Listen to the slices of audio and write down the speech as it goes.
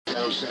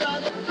And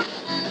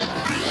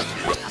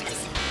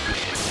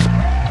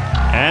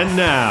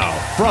now,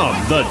 from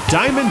the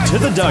diamond to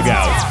the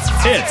dugout,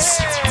 it's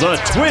the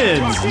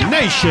Twins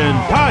Nation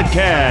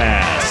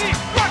Podcast.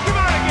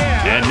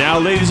 And now,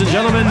 ladies and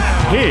gentlemen,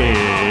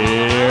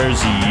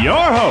 here's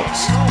your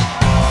host.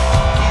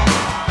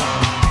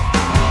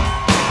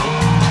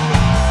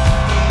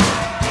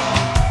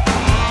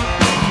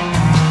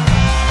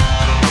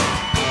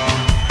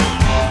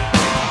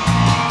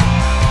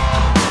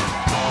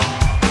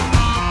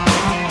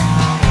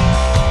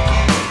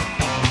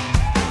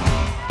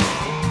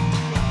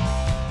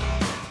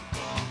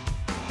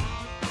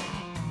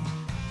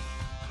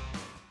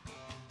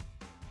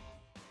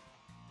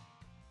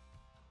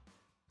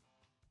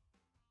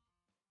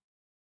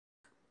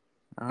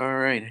 All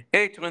right.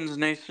 Hey, Twins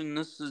Nation.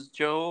 This is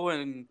Joe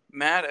and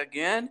Matt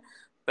again,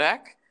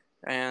 back.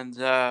 And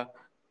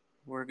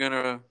we're going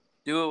to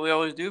do what we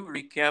always do,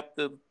 recap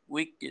the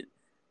week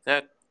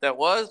that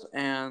was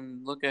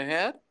and look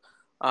ahead.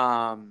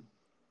 Matt,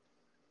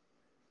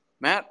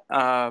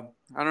 I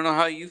don't know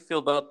how you feel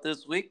about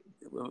this week.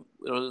 It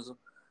was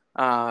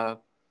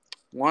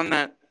one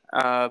that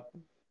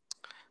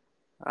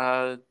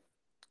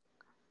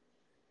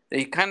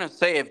they kind of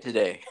saved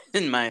today,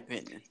 in my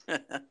opinion.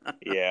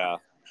 Yeah.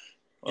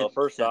 Well,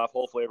 first off,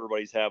 hopefully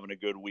everybody's having a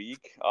good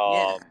week.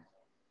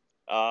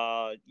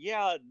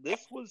 Yeah,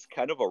 this was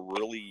kind of a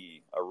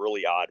really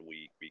odd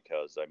week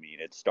because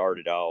it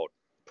started out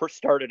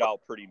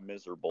pretty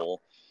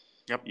miserable.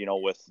 Yep.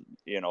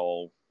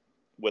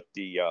 With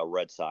the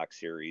Red Sox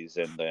series,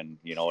 and then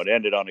it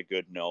ended on a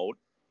good note,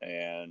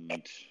 and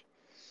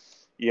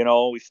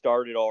we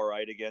started all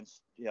right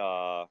against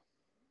the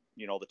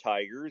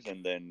Tigers,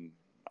 and then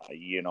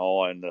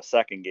in the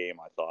second game,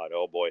 I thought,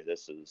 oh boy,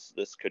 this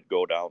could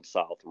go down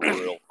south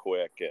real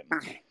quick. And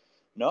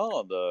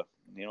no, the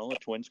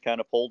Twins kind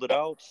of pulled it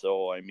out.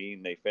 So,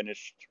 they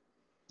finished,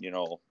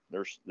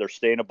 they're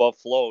staying above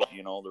float,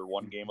 they're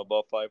one game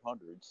above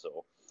 500.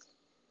 So,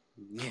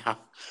 yeah.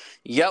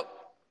 Yep.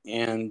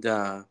 And,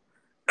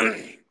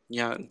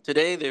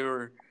 today they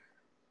were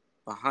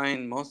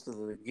behind most of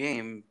the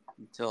game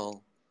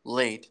until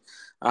late.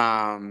 So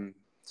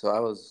I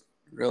was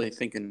really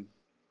thinking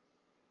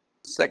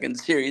second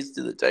series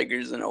to the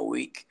Tigers in a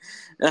week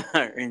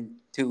or in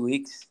 2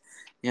 weeks,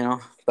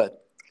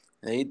 but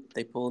they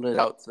pulled it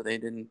out, so they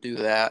didn't do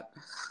that.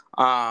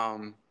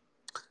 But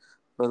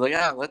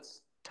yeah,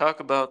 let's talk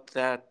about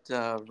that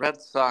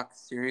Red Sox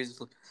series.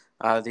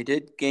 They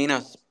did gain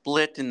a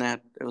split in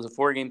that it was a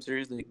 4-game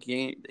series. They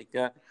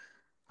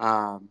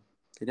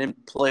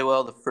didn't play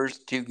well the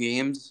first 2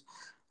 games,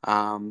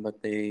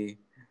 but they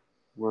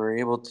were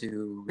able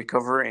to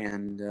recover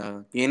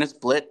and gain a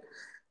split.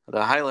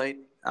 The highlight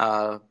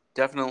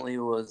definitely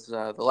was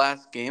the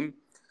last game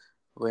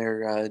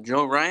where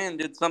Joe Ryan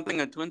did something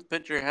a Twins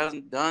pitcher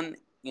hasn't done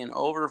in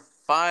over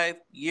 5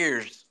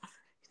 years.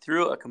 He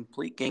threw a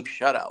complete game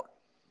shutout.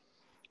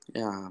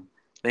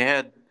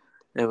 It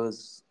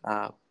was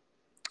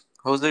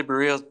Jose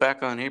Barrios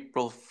back on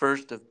April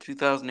 1st of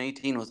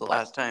 2018 was the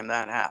last time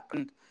that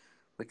happened,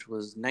 which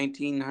was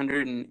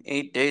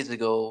 1,908 days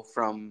ago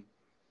from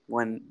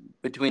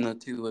between the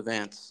 2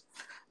 events.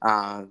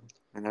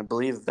 And I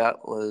believe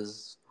that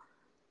was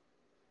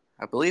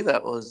a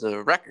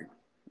record.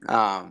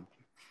 I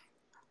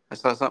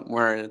saw something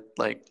where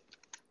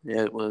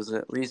it was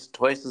at least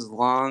twice as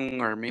long,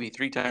 or maybe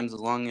 3 times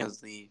as long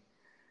as the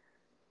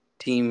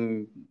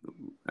team,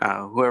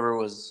 whoever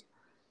was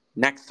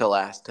next to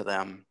last to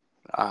them,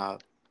 as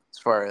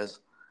far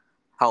as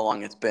how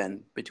long it's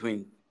been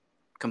between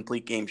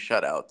complete game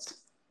shutouts.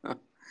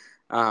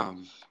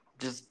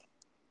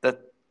 That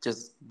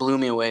just blew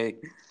me away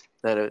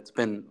that it's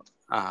been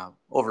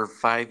over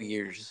 5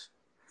 years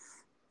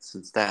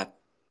since that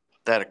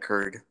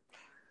occurred.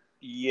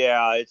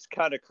 Yeah, it's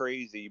kind of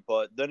crazy,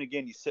 but then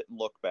again, you sit and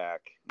look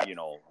back,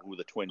 who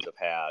the Twins have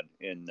had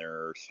in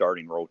their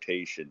starting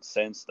rotation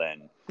since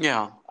then.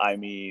 Yeah.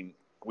 We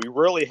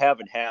really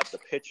haven't had the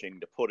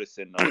pitching to put us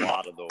in a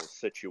lot of those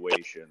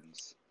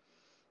situations,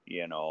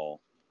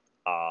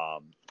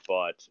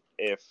 but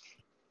if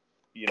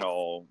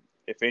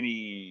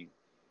any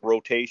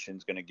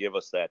rotation's going to give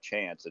us that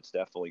chance, it's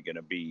definitely going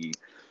to be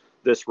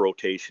this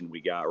rotation we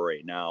got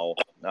right now.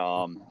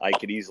 I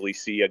could easily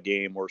see a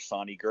game where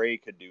Sonny Gray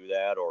could do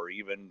that, or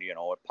even,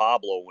 at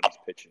Pablo when he's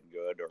pitching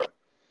good, or,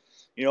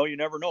 you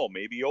never know,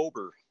 maybe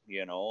Ober,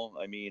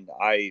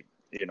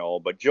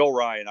 but Joe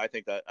Ryan, I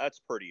think that's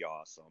pretty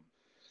awesome.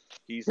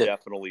 He's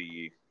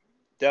definitely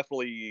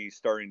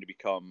starting to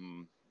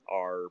become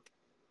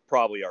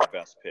probably our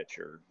best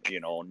pitcher,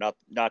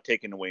 not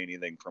taking away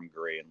anything from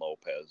Gray and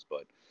Lopez,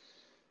 but,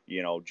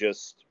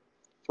 just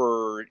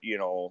for,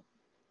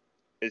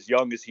 as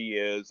young as he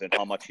is and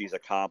how much he's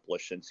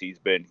accomplished since he's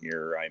been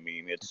here.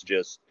 It's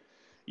just,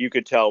 you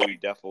could tell we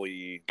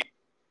definitely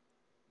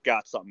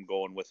got something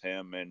going with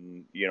him,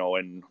 and,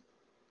 and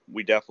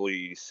we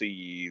definitely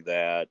see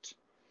that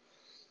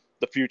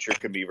the future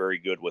can be very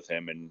good with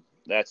him. And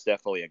that's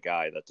definitely a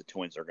guy that the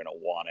Twins are going to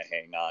want to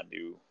hang on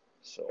to.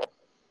 So.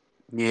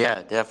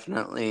 Yeah,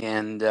 definitely.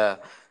 And,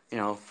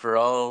 for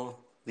all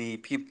the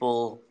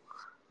people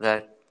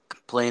that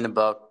complain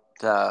about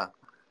some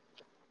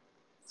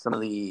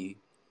of the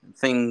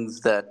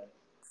things that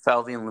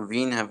Falvey and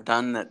Levine have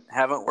done that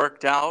haven't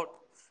worked out,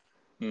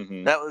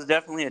 Hmm. that was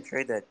definitely a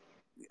trade that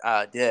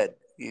did.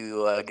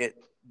 You get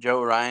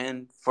Joe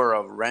Ryan for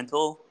a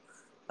rental,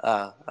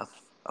 a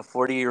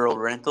 40-year-old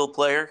rental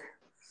player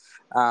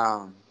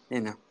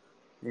in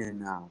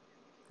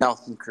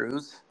Nelson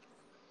Cruz.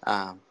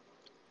 Um,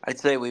 I'd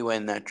say we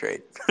win that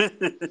trade.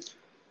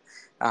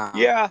 um,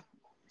 Yeah,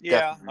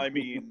 yeah. I Definitely.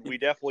 mean, we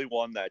definitely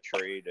won that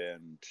trade,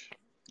 and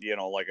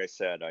like I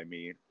said, I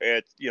mean,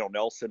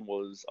 Nelson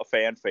was a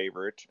fan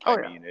favorite. Oh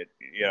I yeah. mean,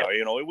 Yep.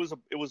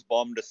 it was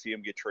bummed to see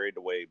him get traded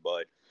away,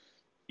 but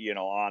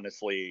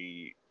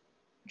honestly,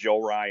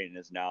 Joe Ryan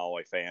is now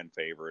a fan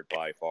favorite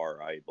by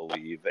far, I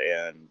believe,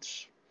 and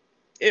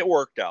it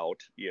worked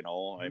out.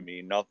 I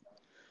mean,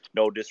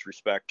 no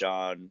disrespect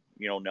on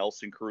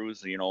Nelson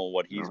Cruz,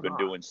 what he's No, been no.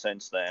 doing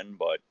since then,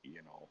 but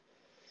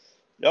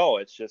no,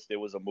 it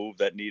was a move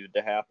that needed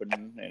to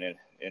happen, and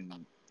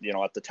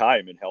at the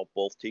time it helped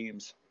both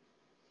teams.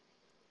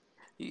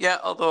 Yeah,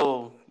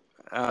 although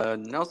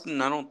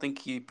Nelson, I don't think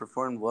he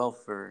performed well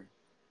for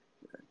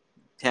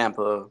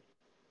Tampa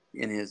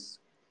in his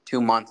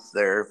 2 months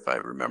there, if I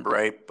remember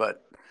right.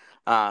 But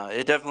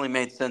it definitely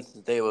made sense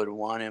that they would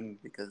want him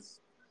because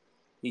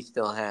he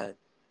still had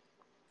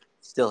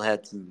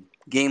some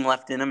game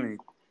left in him, and he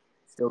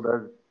still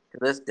does to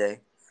this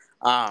day.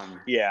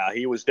 Um, Yeah,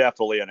 he was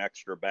definitely an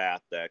extra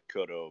bat that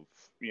could have,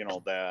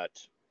 that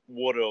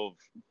would have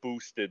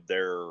boosted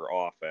their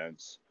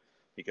offense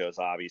because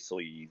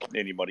obviously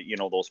anybody,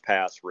 those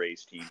pass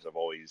race teams have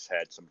always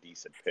had some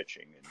decent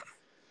pitching and,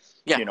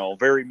 yeah,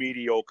 very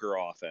mediocre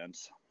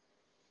offense.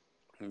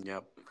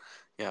 yep,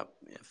 yep.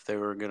 If they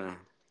were gonna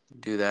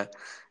do that,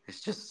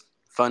 it's just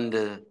fun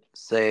to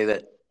say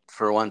that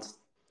for once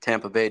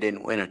Tampa Bay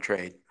didn't win a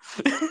trade.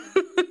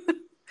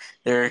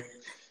 their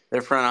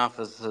their front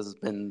office has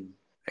been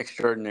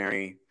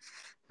extraordinary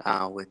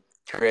with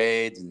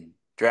trades and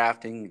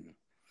drafting.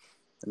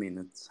 I mean,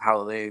 it's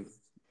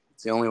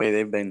the only way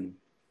they've been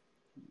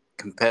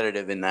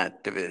competitive in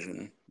that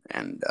division,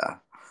 and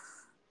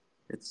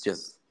it's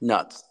just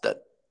nuts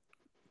that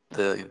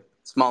the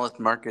smallest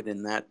market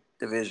in that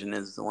division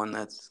is the one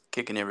that's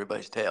kicking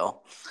everybody's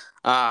tail.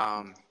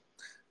 Um,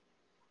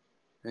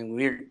 and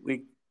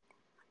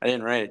I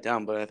didn't write it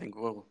down, but I think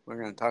we're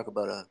going to talk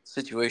about a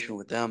situation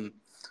with them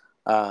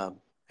uh,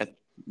 at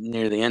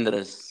near the end of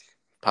this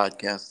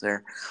podcast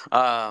there.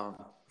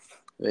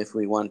 If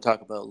we want to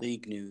talk about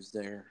league news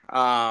there.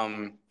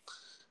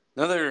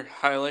 Another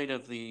highlight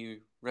of the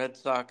Red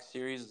Sox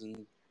series, and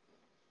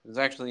it was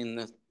actually in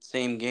the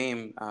same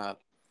game.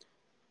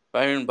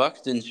 Byron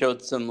Buxton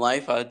showed some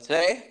life, I'd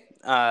say.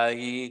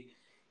 He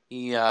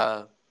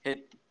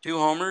hit two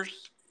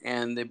homers,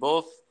 and they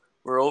both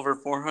were over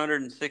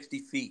 460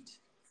 feet.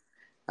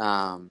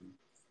 Um,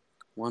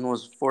 One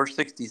was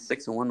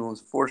 466 and one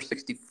was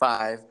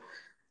 465.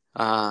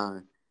 Uh,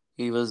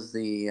 he was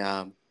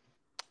the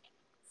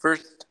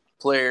first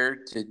player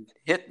to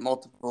hit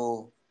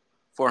multiple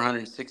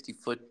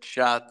 460-foot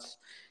shots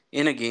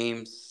in a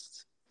game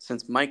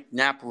since Mike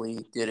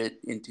Napoli did it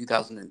in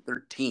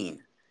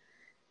 2013.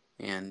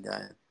 And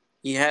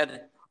he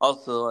had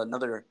also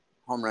another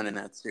home run in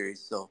that series.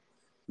 So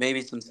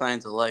maybe some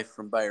signs of life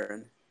from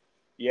Byron, uh,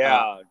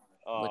 Yeah,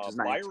 which is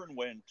nice.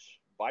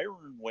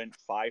 Byron went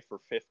 5 for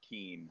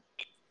 15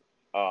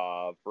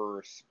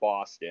 versus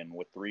Boston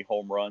with 3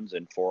 home runs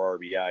and 4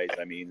 RBIs.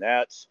 I mean,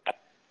 that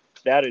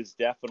is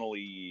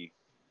definitely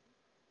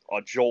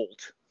a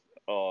jolt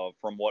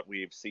from what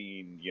we've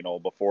seen,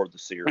 before the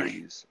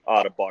series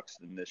out of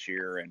Buxton this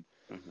year. And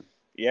Mm-hmm.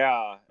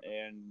 yeah,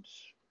 and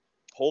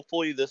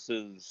hopefully this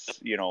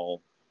is,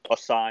 a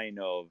sign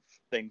of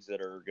things that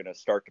are going to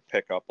start to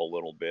pick up a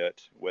little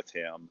bit with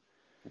him,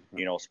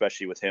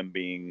 especially with him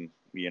being,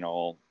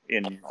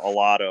 in a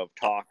lot of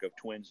talk of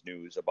Twins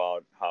news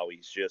about how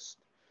he's just,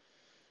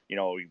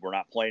 we're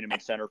not playing him in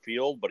center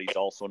field, but he's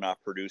also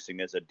not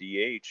producing as a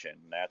DH, and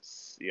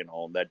that's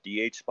that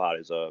DH spot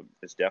is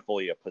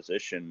definitely a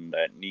position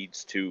that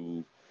needs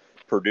to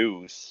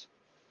produce.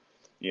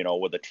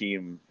 With a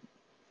team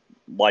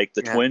like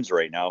the Yeah, Twins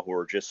right now who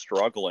are just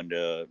struggling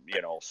to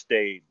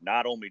stay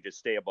not only just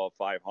stay above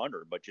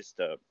 500, but just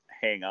to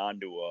hang on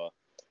to a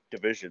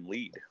division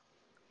lead.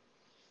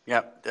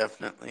 yep,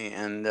 definitely.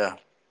 And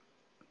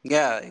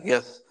yeah, I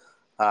guess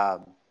I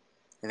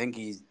think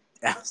he's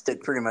asked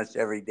it pretty much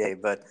every day.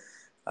 But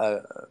uh,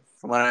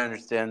 from what I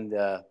understand,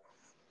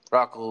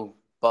 Rocco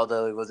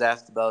Baldelli was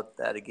asked about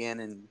that again,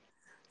 and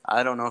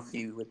I don't know if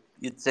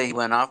you'd say he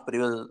went off, but he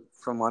was,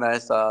 from what I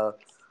saw,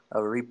 a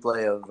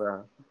replay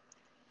of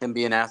him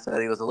being asked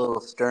that he was a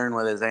little stern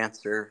with his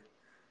answer,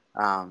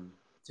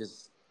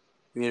 just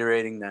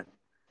reiterating that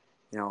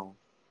you know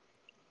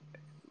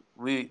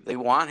they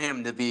want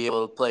him to be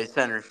able to play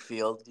center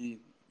field.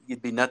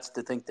 You'd be nuts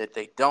to think that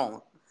they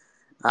don't.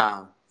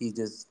 He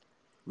just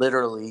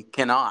literally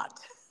cannot.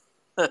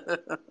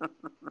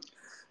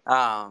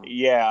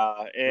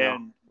 Yeah,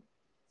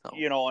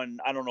 You know, and so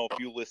and I don't know if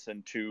you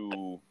listened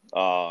to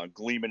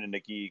Gleeman and the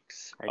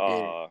Geeks I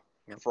did.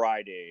 Yep.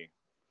 Friday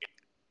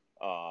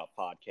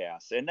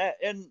podcast, and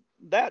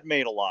that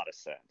made a lot of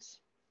sense,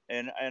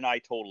 and I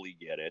totally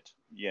get it.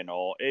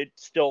 It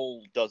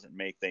still doesn't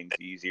make things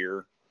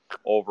easier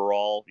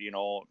overall.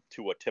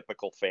 To a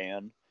typical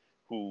fan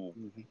who,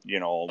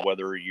 Mm-hmm.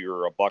 whether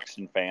you're a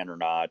Buxton fan or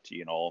not,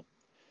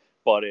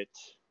 but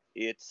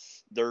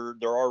it's there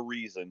are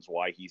reasons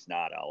why he's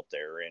not out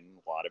there, and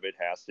a lot of it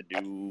has to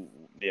do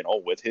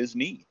with his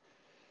knee.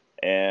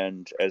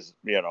 And as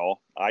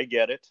I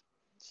get it.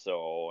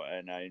 So,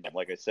 and I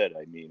like I said,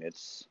 I mean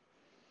it's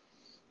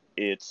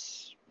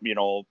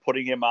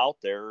putting him out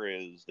there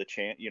is the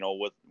chance,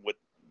 with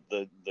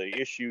the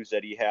issues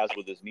that he has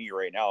with his knee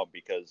right now,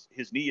 because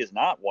his knee is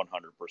not 100%.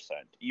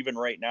 Even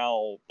right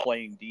now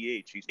playing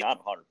DH, he's not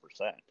 100%.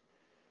 But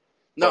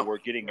No. we're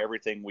getting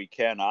everything we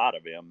can out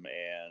of him,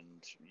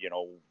 and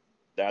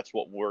that's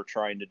what we're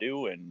trying to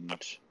do. And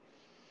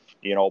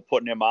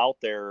putting him out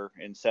there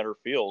in center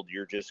field,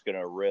 you're just going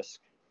to risk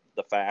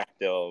the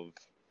fact of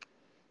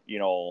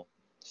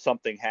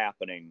something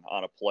happening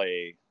on a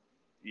play,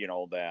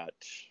 that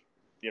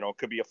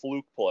could be a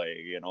fluke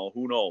play.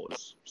 Who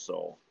knows?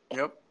 So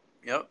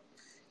Yep.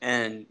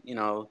 And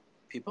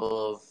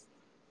people have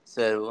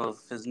said, well,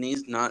 if his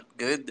knee's not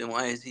good, then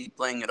why is he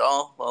playing at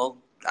all? Well,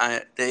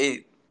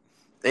 they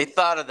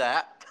thought of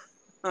that,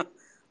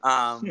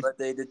 but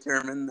they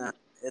determined that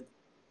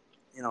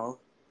you know,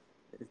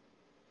 it's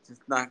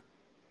just not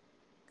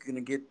going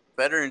to get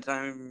better in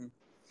time,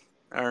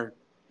 or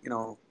you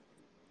know,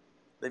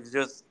 they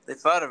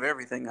thought of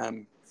everything.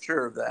 I'm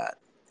sure of that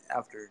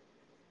after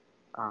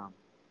um,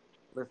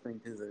 listening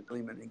to the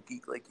Gleeman and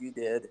Geek like you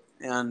did,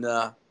 and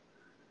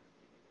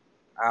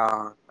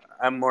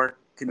I'm more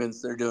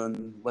convinced they're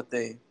doing what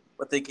they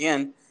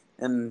can,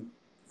 and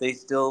they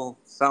still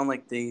sound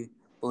like they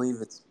believe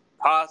it's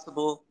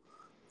possible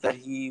that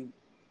he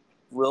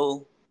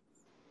will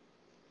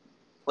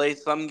play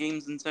some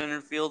games in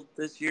center field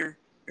this year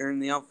or in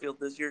the outfield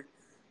this year.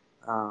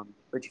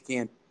 But you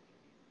can't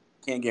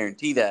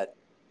guarantee that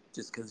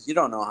just because you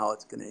don't know how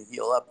it's going to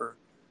heal up or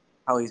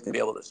how he's going to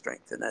be able to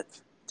strengthen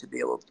it to be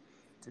able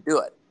to do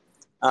it.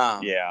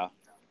 yeah.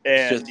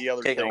 It's And just the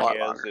other taking a thing lot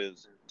longer.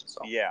 is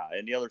So. yeah,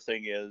 and the other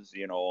thing is,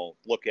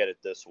 look at it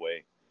this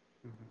way.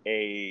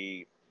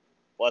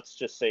 Let's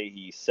just say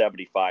he's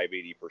 75,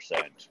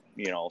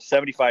 80%.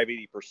 75,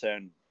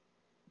 80%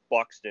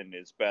 Buxton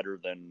is better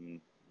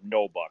than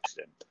no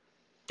Buxton.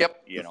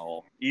 Yep.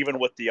 Even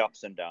with the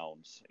ups and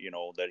downs,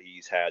 that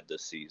he's had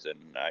this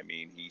season. I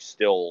mean, he's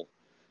still,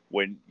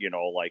 when,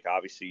 like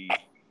obviously,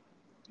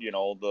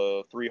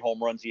 the 3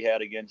 home runs he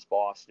had against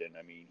Boston.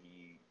 I mean,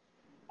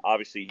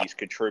 he's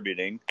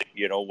contributing,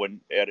 when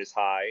at his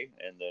high,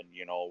 and then,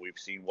 we've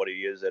seen what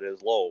he is at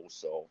his low.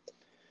 So,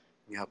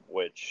 Yep.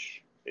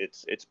 Which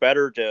it's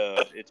better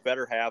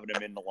having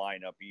him in the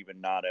lineup, even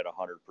not at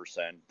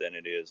 100%, than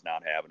it is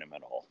not having him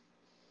at all.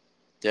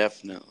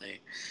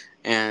 Definitely.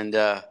 And,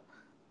 yeah,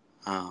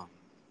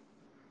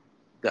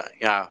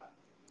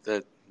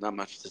 not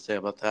much to say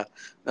about that.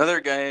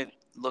 Another guy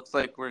looks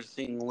like we're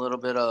seeing a little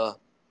bit of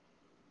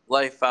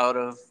life out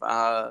of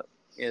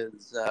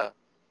is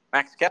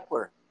Max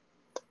Kepler.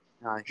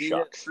 He hit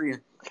Shucks. 3.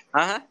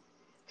 Huh?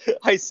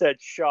 I said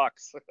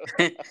shucks.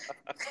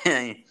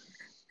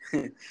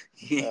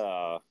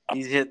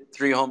 He's hit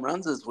 3 home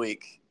runs this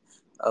week.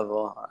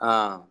 So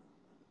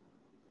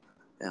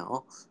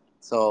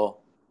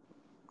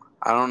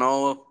I don't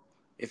know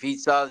if he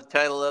saw the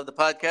title of the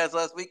podcast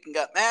last week and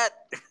got mad.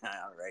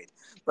 All right,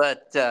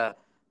 but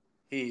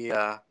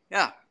yeah.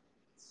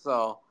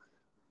 So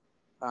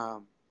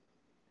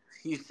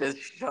he says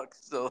shucks.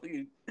 So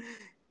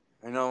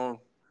I know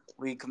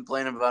we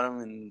complain about him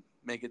and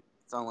make it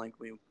sound like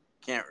we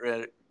can't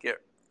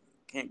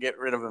get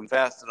rid of him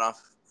fast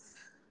enough.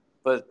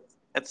 But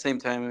at the same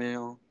time,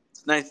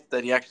 it's nice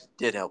that he actually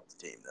did help the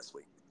team this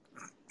week.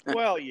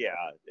 Well,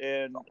 yeah,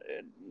 and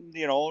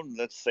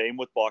that's same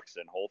with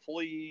Buxton.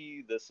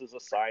 Hopefully, this is a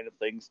sign of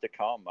things to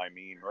come. I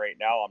mean, right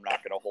now, I'm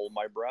not going to hold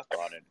my breath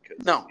on it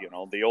because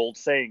the old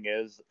saying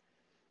is,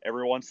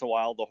 every once in a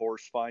while, the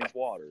horse finds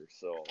water.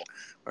 So,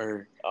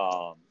 or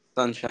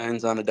sun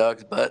shines on a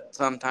dog's butt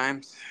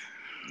sometimes.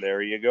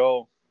 There you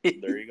go.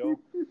 There you go.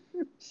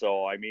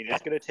 So, I mean,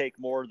 it's going to take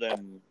more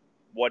than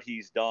what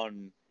he's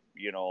done,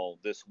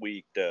 this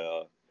week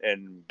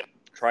and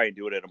try and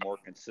do it at a more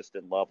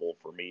consistent level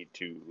for me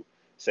to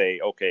say,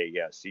 okay,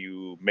 yes,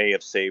 you may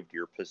have saved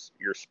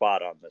your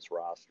spot on this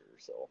roster.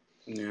 So,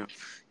 yeah,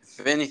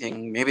 if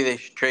anything, maybe they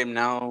should trade him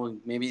now.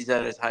 Maybe he's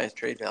at his highest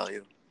trade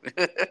value.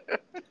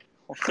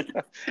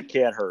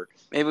 Can't hurt.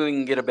 Maybe we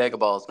can get a bag of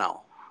balls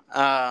now.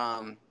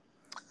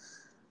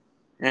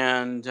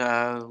 And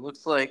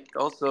looks like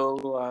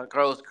also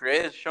Carlos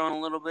Correa is showing a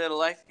little bit of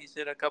life. He's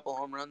hit a couple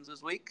home runs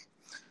this week.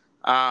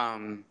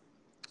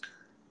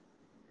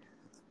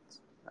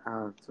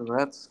 So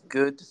that's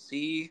good to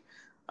see.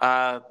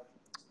 And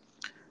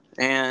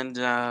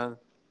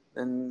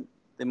then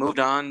they moved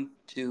on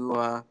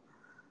to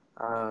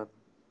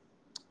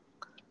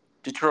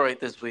Detroit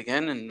this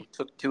weekend and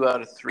took 2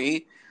 out of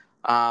 3.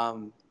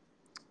 Um,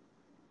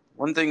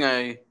 One thing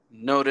I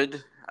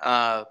noted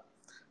that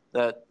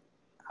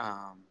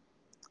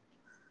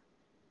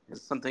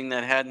is something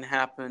that hadn't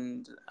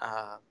happened.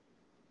 I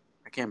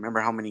can't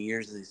remember how many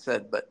years they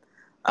said, but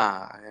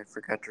I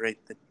forgot to write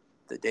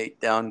the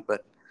date down.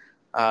 But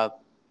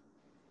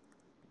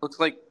looks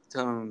like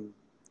the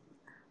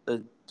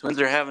Twins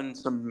are having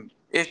some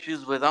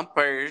issues with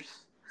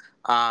umpires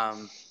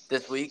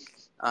this week.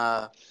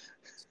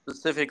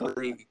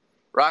 Specifically,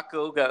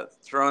 Rocco got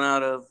thrown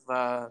out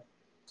of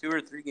 2 or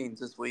 3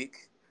 games this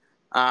week.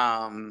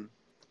 2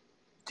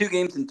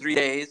 games in 3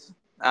 days.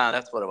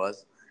 That's what it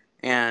was.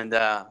 And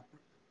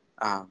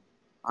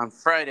on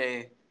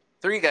Friday,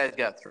 3 guys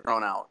got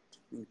thrown out,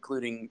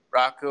 including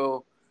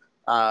Rocco,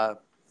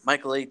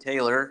 Michael A.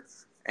 Taylor,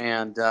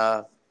 and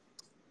is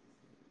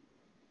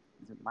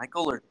it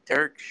Michael or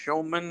Derek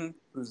Showman,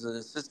 who's an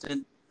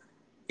assistant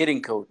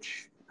hitting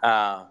coach.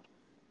 Got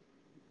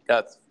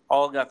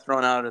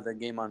thrown out of the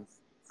game on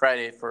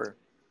Friday for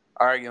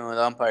arguing with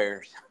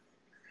umpires.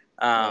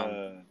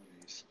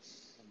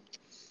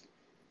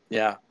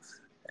 Yeah,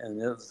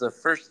 and it was the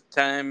first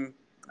time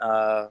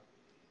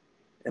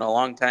in a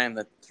long time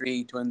that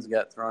 3 Twins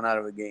got thrown out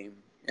of a game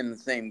in the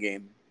same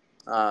game.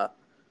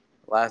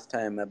 Last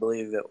time, I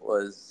believe it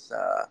was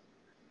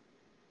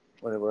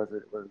what was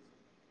it? It was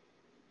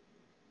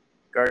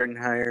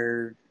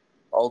Gardenhire,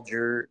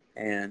 Alger,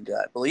 and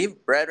I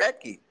believe Brad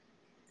Radke.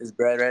 I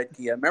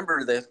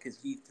remember this because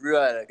he threw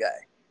out a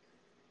guy.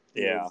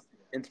 He was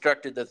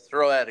instructed to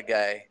throw at a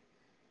guy,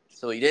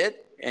 so he did,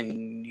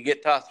 and you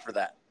get tossed for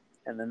that.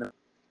 And then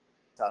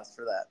tossed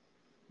for that.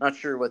 Not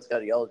sure what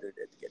Scotty Alger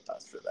did to get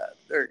tossed for that.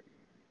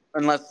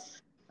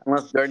 Unless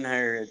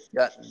Gardenhire had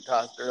gotten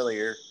tossed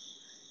earlier,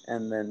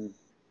 and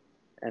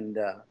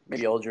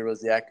maybe Alger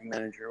was the acting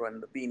manager when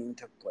the beating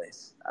took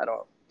place. I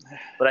don't.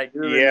 But I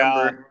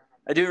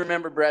do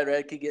remember Brad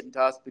Radke getting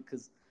tossed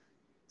because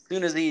as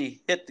soon as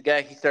he hit the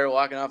guy, he started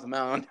walking off the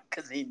mound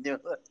because he knew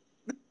it.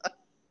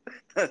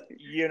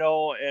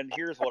 And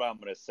here's what I'm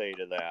going to say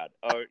to that.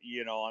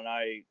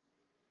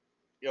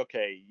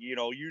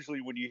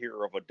 Usually when you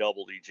hear of a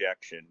double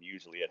ejection,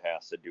 usually it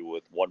has to do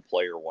with one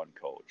player, one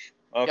coach.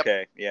 Okay,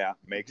 yep. Yeah,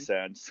 makes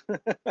sense.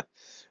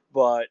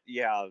 But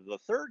yeah, the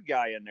third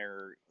guy in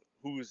there,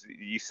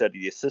 you said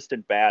the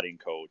assistant batting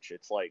coach,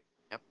 it's like,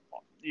 yep.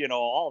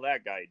 All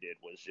that guy did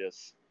was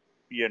just,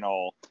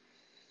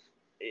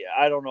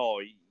 I don't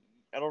know.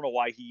 I don't know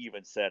why he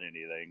even said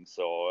anything.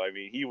 So, I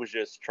mean, he was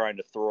just trying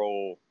to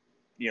throw,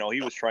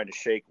 he was trying to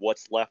shake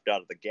what's left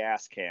out of the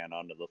gas can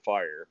onto the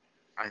fire,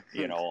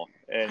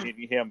 and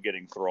him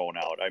getting thrown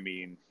out. I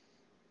mean,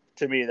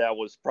 to me, that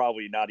was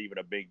probably not even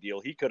a big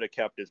deal. He could have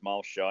kept his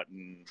mouth shut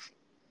and,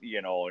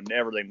 and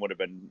everything would have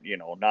been,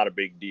 not a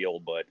big deal.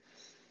 But,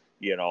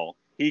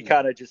 he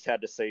kind of just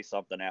had to say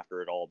something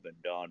after it all been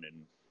done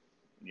and,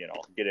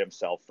 get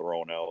himself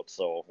thrown out.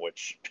 So,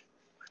 which...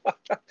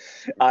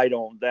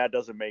 that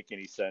doesn't make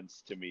any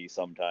sense to me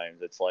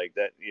sometimes. It's like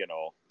that,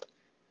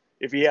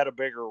 if he had a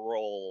bigger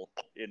role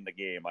in the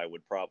game, I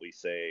would probably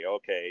say,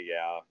 okay,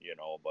 yeah,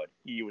 but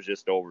he was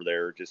just over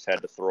there, just had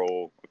to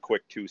throw a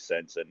quick 2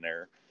 cents in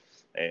there.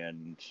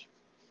 And,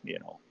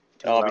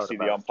 obviously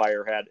the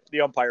umpire had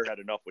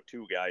enough with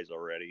 2 guys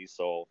already.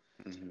 So,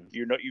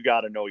 you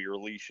got to know your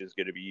leash is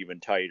going to be even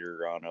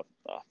tighter on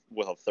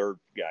with a third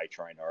guy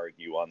trying to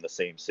argue on the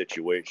same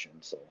situation.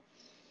 So.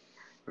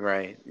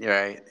 Right.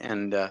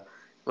 And it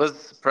was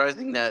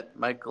surprising that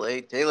Michael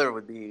A. Taylor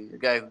would be the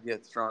guy who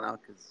gets thrown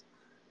out because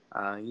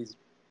he's a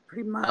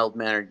pretty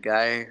mild-mannered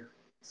guy.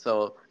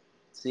 So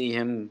see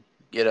him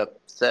get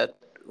upset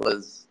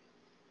was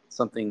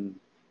something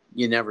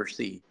you never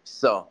see.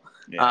 So,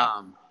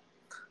 yeah.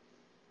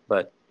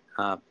 But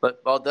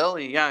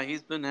Baldelli, yeah,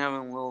 he's been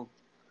having a little,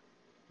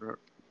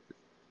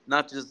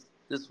 not just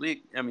this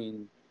week. I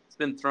mean, he's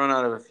been thrown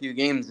out of a few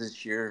games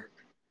this year,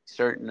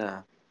 starting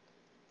to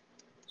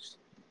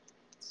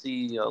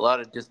see a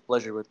lot of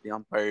displeasure with the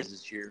umpires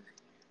this year,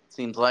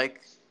 seems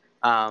like,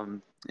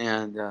 and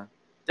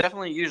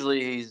definitely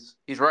usually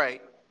he's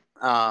right.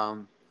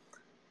 Like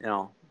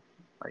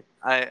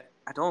I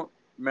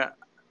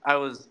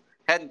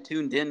hadn't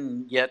tuned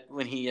in yet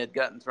when he had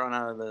gotten thrown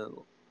out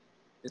of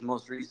his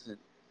most recent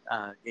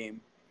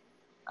game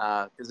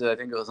because I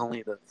think it was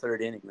only the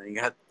 3rd inning when he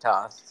got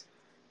tossed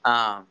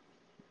on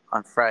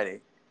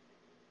Friday.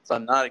 So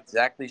I'm not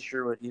exactly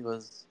sure what he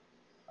was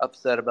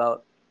upset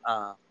about.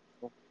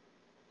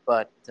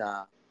 But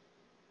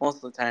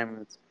most of the time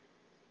it's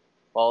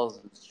balls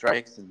and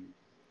strikes and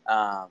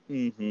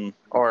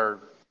or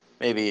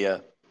maybe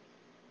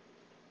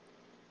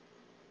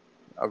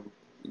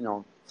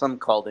some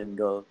call didn't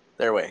go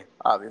their way.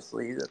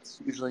 Obviously, that's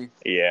usually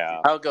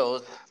how it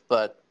goes.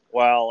 But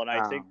and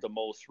I think the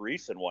most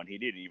recent one, he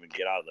didn't even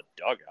get out of the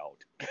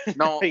dugout.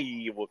 No,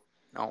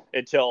 no.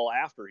 Until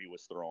after he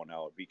was thrown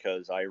out,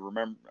 because I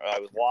remember I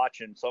was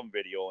watching some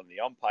video and the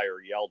umpire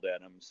yelled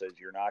at him, says,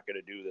 "You're not going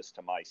to do this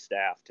to my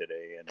staff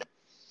today." And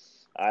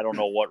I don't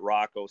know what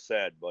Rocco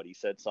said, but he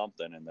said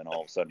something, and then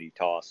all of a sudden he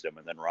tossed him,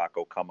 and then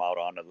Rocco come out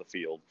onto the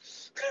field.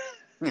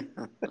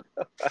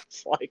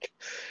 It's like,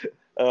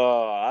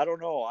 I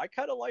don't know. I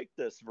kind of like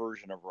this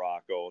version of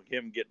Rocco,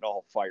 him getting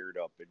all fired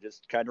up. It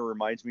just kind of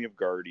reminds me of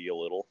Gardy a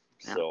little.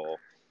 Yeah. So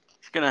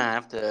He's going to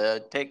have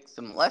to take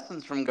some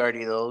lessons from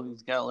Gardy, though.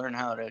 He's got to learn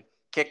how to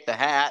kick the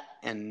hat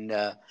and.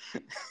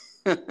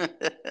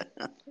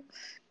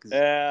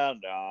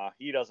 And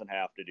he doesn't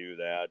have to do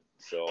that.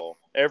 So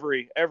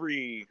every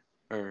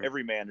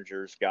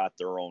manager's got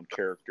their own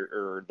character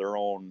or their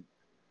own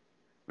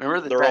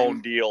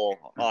deal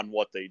on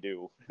what they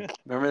do.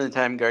 Remember the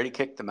time Gardy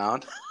kicked the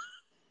mound?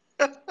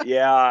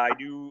 Yeah, I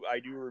do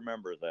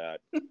remember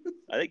that.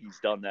 I think he's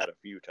done that a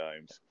few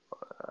times.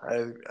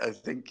 I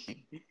think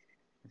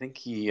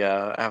he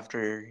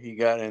after he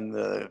got in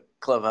the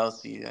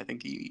clubhouse, or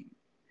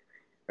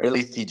at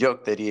least he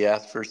joked that he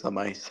asked for some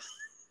ice.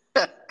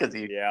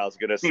 Yeah, I was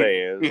gonna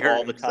say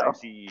all the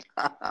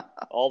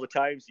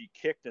times he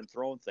kicked and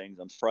thrown things.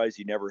 I'm surprised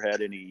he never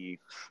had any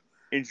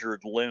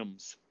injured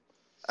limbs.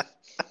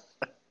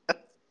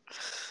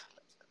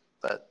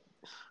 But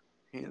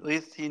at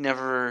least he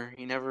never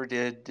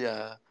did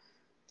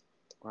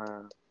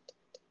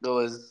go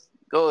as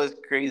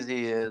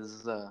crazy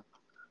as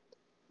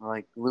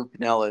like Lou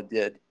Piniella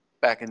did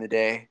back in the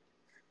day,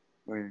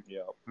 where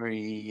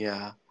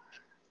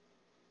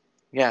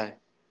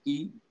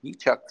he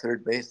chucked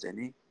third base,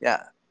 didn't he?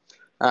 Yeah.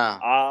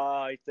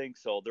 I think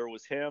so. There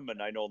was him, and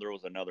I know there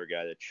was another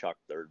guy that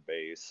chucked third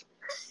base.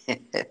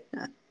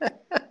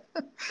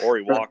 Or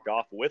he walked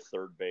off with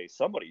third base.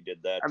 Somebody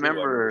did that, too. I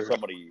remember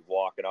somebody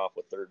walking off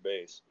with third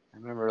base. I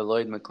remember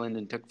Lloyd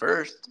McClendon took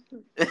first.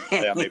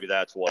 Yeah, maybe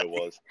that's what it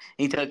was.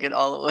 He took it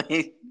all the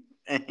way,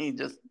 and he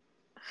just...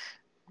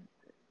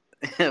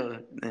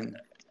 and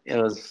it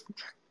was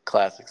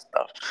classic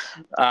stuff.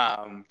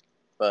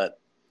 But,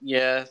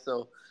 yeah,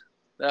 so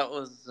that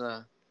was...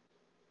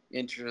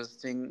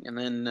 interesting. And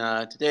then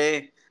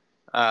today,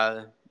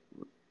 they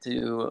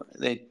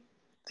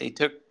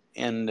took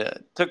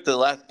the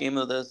last game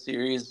of the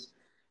series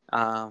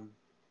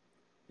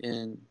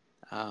in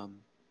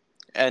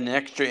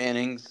extra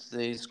innings.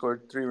 They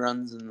scored 3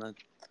 runs in the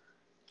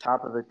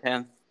top of the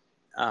 10th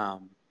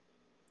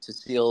to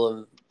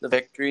seal the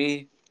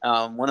victory.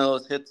 One of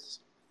those hits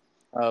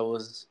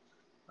was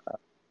a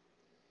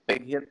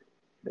big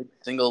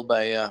single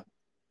by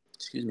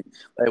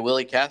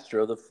Willie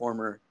Castro, the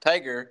former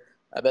Tiger.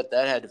 I bet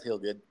that had to feel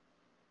good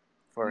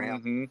for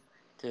him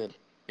to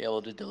be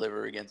able to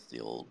deliver against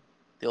the old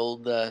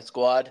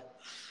squad.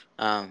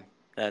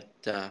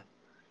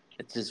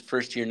 It's his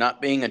first year not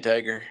being a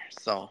Tiger.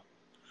 So,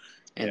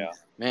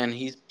 man,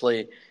 he's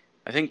played.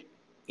 I think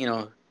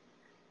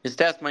his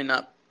stats might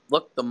not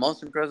look the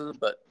most impressive,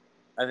 but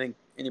I think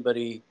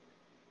anybody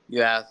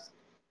you ask,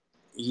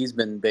 he's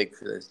been big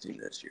for this team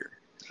this year.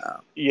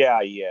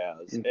 Yeah, he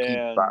has. And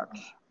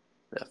definitely.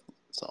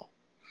 So.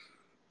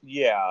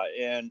 Yeah,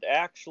 and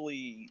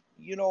actually,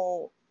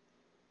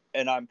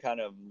 and I'm kind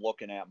of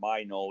looking at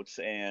my notes,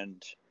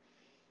 and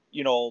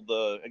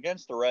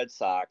against the Red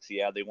Sox,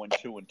 they went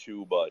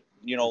 2-2, but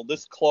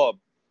this club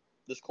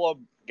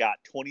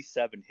got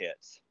 27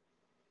 hits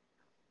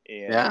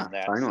in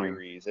that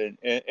series,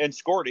 and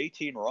scored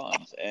 18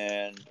 runs,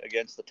 and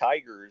against the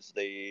Tigers,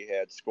 they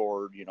had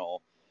scored,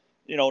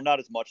 not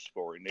as much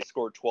scoring. They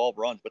scored 12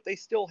 runs, but they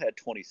still had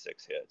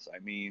 26 hits. I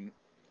mean,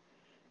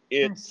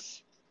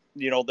 it's,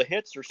 the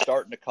hits are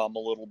starting to come a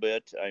little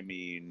bit. I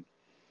mean,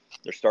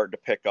 they're starting to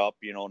pick up,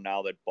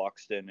 now that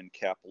Buxton and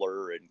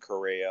Kepler and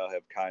Correa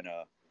have kind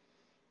of,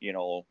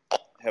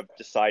 have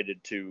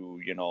decided to,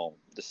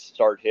 to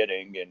start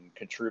hitting and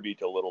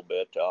contribute a little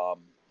bit.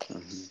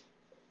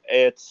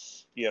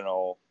 It's,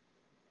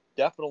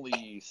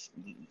 definitely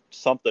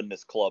something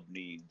this club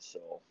needs.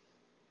 So.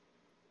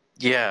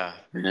 Yeah.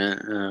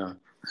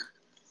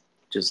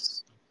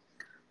 Just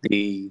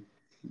the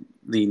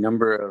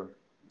number of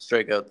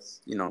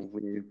strikeouts,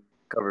 when you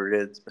covered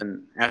it, it's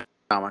been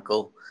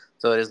astronomical.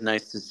 So it is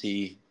nice to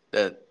see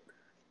that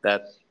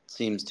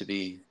seems to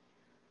be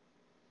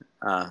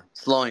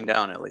slowing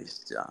down at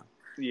least.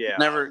 Yeah.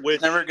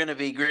 It's never going to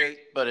be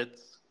great, but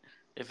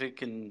if you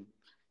can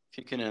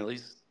at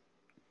least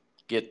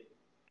get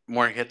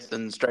more hits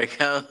than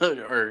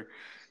strikeouts or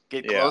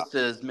get close to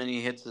as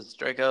many hits as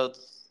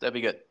strikeouts, that'd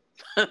be good.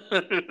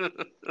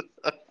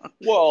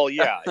 Well,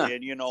 yeah,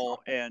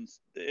 and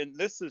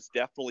this has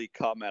definitely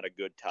come at a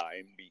good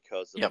time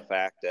because of the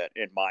fact that,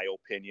 in my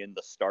opinion,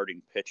 the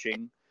starting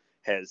pitching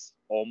has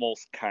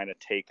almost kind of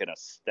taken a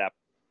step,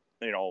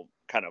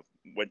 kind of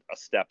went a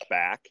step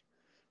back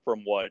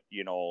from what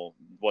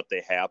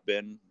they have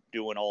been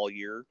doing all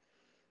year.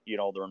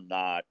 They're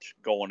not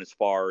going as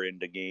far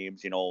into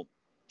games, other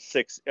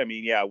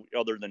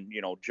than,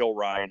 Joe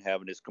Ryan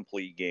having his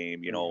complete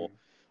game,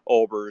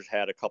 Ober's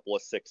had a couple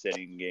of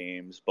 6-inning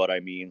games, but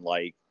I mean,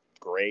 like,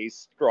 Gray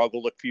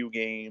struggled a few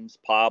games.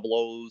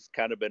 Pablo's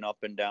kind of been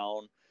up and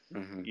down,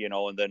 and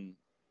then,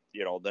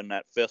 then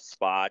that 5th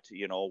spot,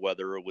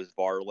 whether it was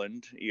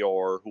Varland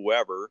or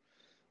whoever,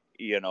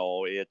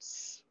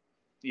 it's,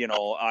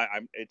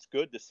 I'm. It's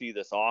good to see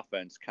this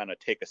offense kind of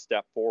take a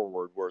step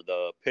forward, where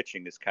the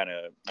pitching is kind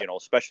of,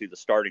 especially the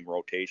starting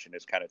rotation,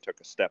 has kind of took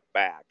a step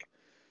back.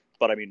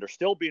 But I mean, they're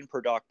still being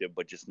productive,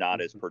 but just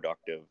not as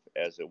productive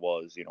as it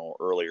was,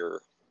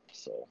 earlier.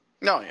 So.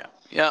 Oh yeah,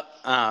 yeah,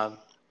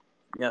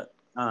 yeah.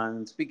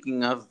 And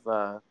speaking of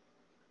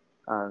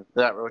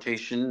that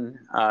rotation,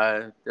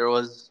 there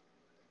was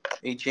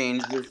a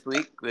change this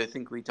week. I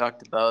think we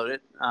talked about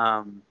it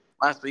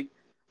last week,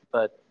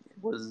 but it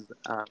was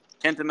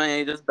Kenta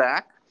Maeda's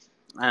back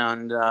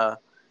and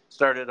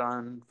started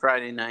on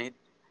Friday night.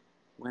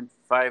 Went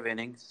 5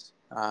 innings.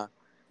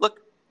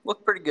 Looked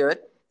pretty good.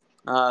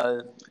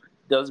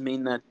 Does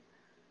mean that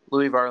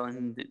Louis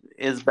Varland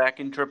is back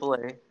in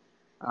AAA,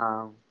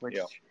 which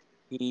Yeah.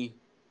 he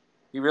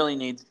really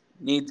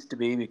needs to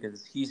be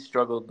because he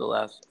struggled the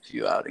last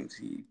few outings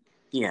he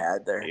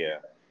had there. Yeah.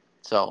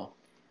 So.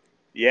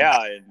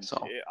 Yeah, and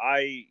So.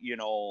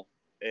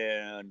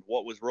 and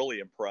what was really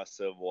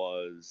impressive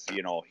was,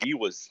 he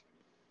was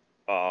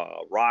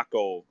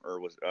Rocco, or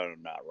was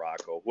not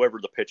Rocco, whoever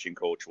the pitching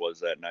coach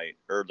was that night,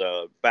 or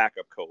the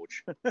backup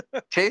coach.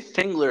 Chase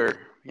Tingler,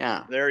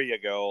 yeah. There you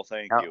go.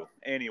 Thank Yep. you.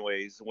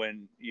 Anyways,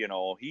 when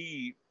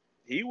he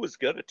was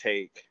gonna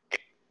take,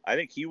 I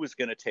think he was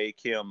gonna take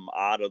him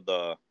out of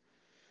Maeda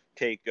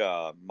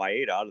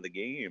out of the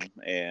game,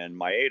 and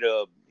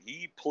Maeda,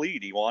 he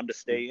wanted to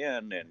stay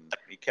in, and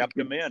he kept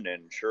him in,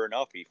 and sure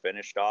enough, he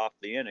finished off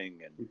the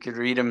inning. And you could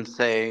read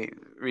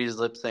his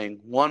lips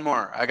saying, "One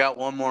more, I got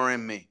one more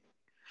in me."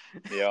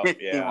 Yeah.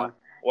 he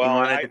Well,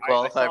 wanted to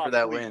qualify I saw for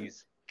that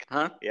please. win,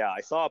 huh? Yeah,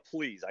 I saw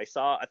please. I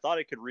thought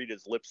I could read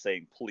his lips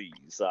saying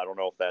please. I don't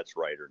know if that's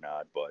right or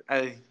not, but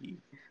I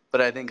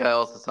think I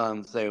also saw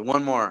him say,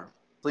 "One more,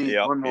 please,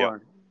 yep, one yep.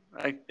 more."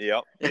 Right?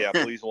 Yeah,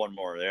 please one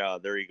more. Yeah,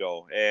 there you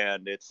go.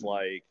 And it's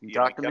like, He he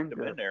talked him kept into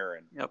him in it. there,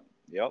 and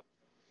Yep.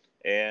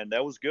 And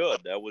that was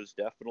good. That was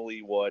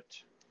definitely what,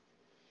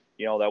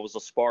 that was a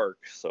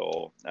spark.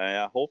 So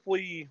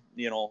hopefully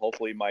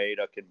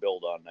Maeda can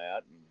build on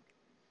that. And,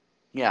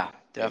 Yeah,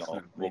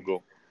 definitely. We'll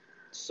go.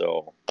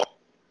 So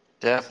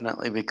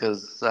definitely,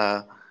 because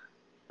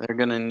they're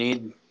gonna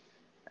need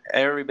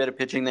every bit of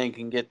pitching they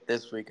can get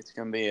this week. It's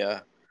gonna be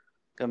a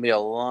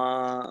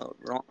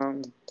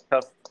long,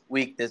 tough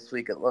week this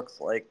week. It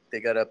looks like they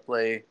gotta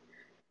play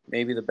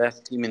maybe the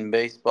best team in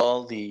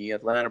baseball, the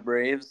Atlanta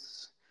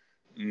Braves,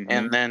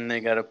 and then they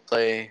gotta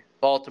play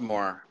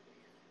Baltimore.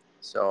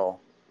 So,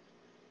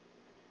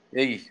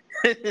 hey.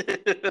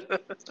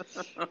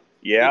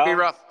 yeah, It'll be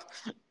rough.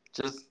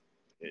 Just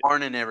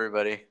warning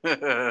everybody.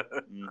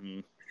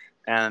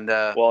 And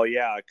well,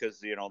 yeah,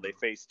 because they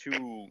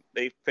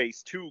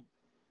face two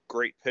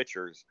great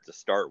pitchers to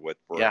start with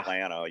for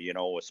Atlanta.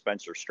 With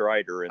Spencer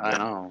Strider, and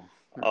then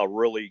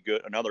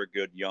another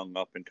good young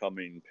up and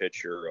coming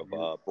pitcher of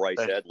Bryce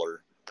Edler.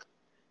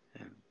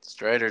 And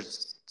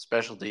Strider's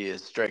specialty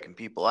is striking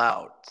people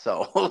out.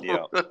 So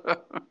yeah,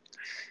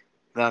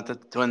 not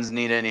that the Twins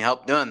need any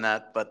help doing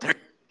that, but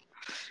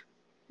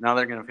now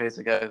they're going to face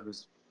a guy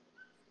who's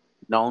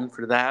known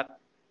for that.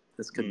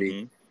 This could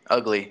be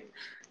ugly,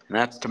 and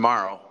that's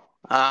tomorrow.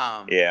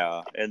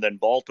 Yeah, and then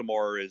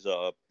Baltimore is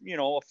a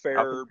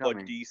fair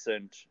but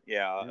decent,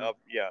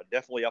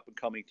 definitely up and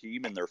coming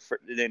team, and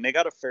they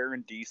got a fair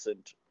and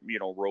decent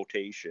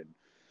rotation,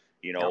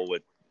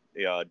 with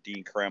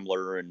Dean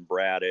Kremler and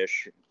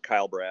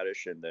Kyle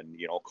Bradish, and then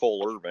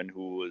Cole Irvin,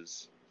 who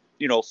has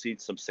seen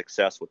some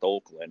success with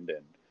Oakland,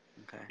 and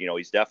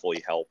he's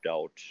definitely helped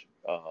out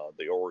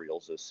the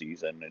Orioles this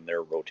season in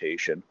their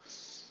rotation,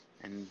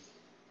 and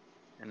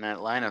that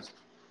lineup's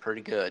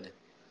pretty good.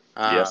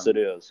 Yes, it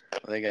is.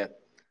 They got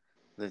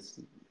this,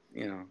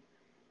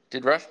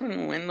 Did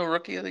Rutschman win the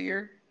Rookie of the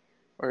Year,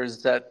 or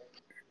is that?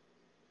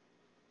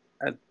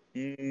 I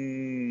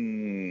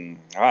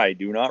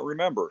do not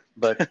remember.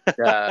 But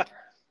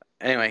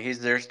anyway,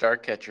 he's their star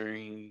catcher.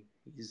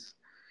 He's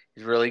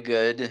really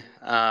good.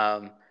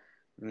 And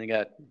they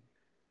got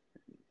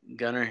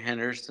Gunnar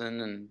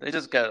Henderson, and they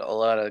just got a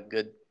lot of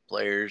good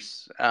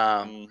players.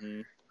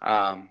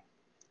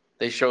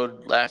 They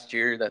showed last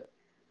year that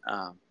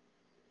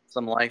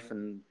some life,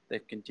 and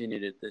they've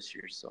continued it this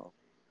year. So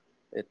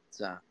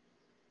it's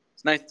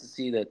nice to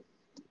see that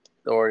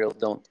the Orioles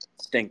don't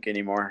stink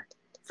anymore.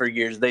 For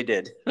years they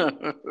did.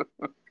 For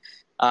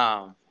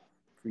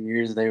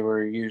years they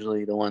were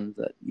usually the ones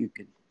that you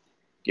could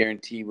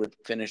guarantee would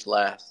finish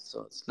last.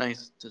 So it's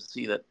nice to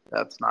see that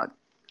that's not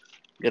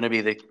going to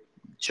be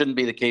shouldn't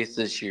be the case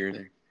this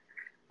year.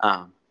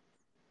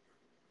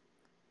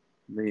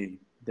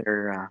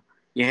 They're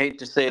you hate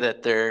to say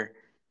that their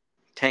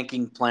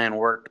tanking plan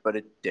worked, but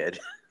it did.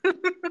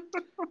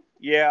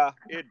 Yeah,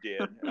 it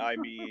did. I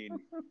mean,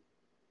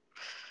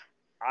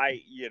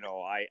 I hate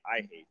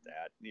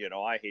that.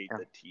 I hate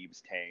that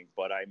teams tank,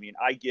 but I mean,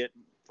 I get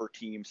for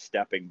teams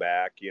stepping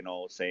back,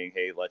 saying,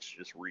 hey, let's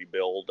just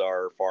rebuild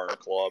our farm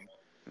club,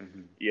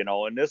 and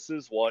this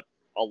is what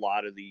a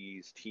lot of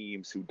these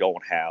teams who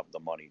don't have the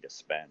money to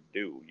spend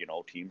do,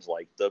 teams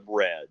like the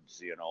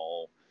Reds,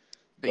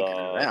 Speaking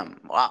of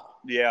them, wow.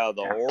 Yeah,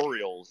 the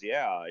Orioles,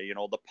 yeah,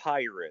 the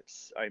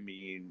Pirates. I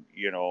mean,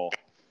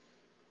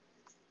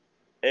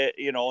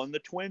 and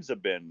the Twins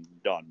have been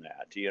done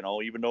that,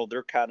 even though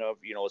they're kind of,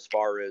 as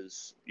far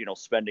as,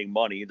 spending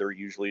money, they're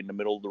usually in the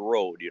middle of the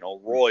road,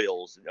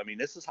 Royals. I mean,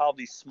 this is how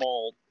these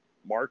small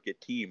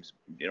market teams,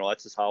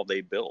 that's just how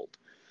they build,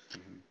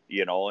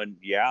 and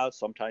yeah,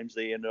 sometimes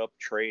they end up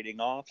trading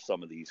off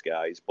some of these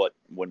guys, but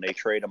when they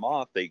trade them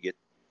off, they get,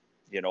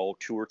 2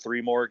 or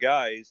 3 more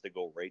guys that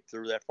go right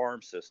through that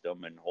farm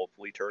system and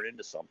hopefully turn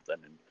into something.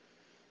 And,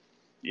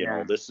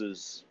 this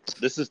is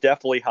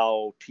definitely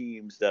how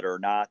teams that are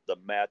not the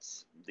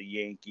Mets, the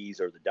Yankees,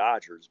 or the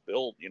Dodgers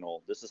build.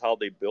 This is how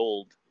they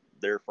build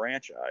their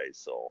franchise.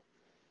 So,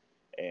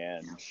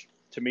 and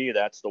to me,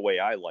 that's the way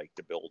I like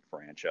to build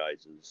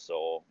franchises.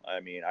 So, I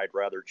mean, I'd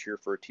rather cheer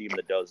for a team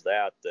that does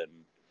that than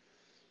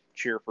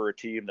cheer for a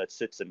team that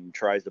sits and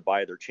tries to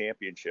buy their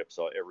championships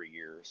every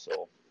year.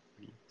 So,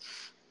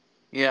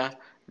 yeah,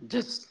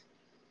 just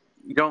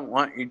you don't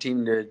want your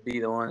team to be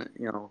the one,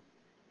 you don't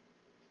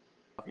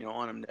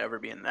want them to ever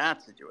be in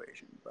that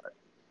situation, but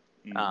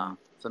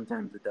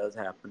sometimes it does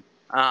happen.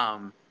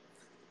 And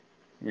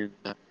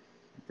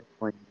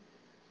definitely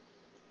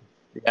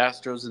the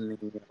Astros and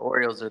the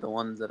Orioles are the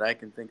ones that I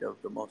can think of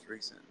the most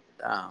recent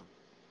that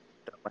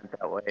went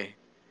that way.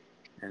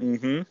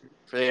 And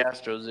for the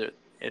Astros, it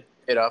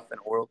paid off in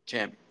a world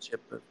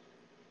championship a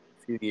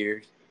few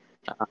years.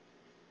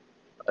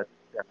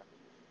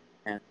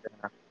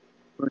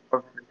 Who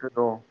knows if it could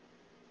go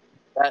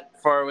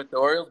that far with the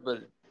Orioles,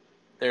 but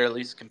they're at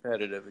least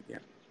competitive again.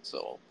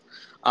 So,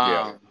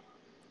 and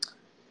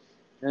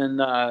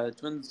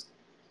Twins,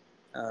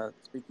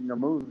 speaking of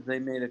moves, they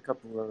made a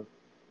couple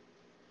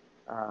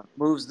of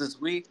moves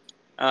this week.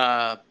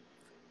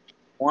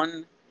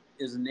 One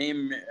is a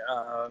name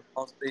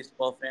most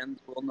baseball fans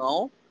will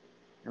know,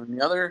 and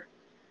the other,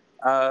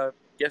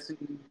 guessing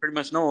pretty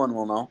much no one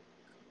will know.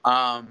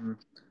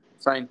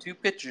 Signed 2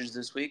 pitchers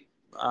this week.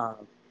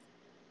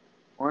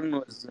 One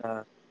was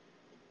a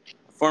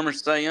former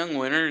Cy Young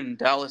winner in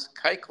Dallas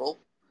Keuchel,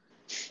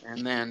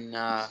 and then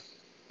the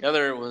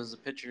other was a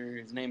pitcher.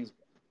 His name's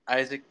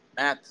Isaac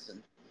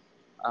Mattson.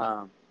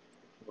 Well,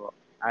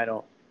 I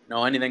don't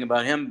know anything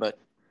about him, but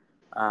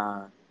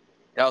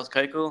Dallas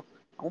Keuchel,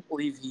 I don't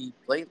believe he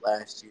played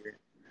last year.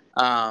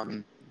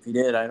 If he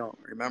did, I don't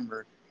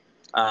remember.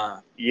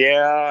 I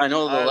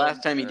know the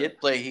last time he did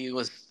play, he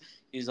was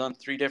on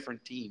 3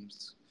 different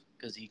teams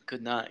because he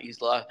could not. He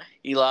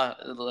lost,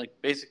 like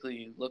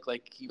basically looked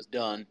like he was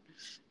done,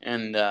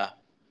 and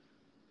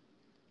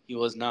he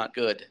was not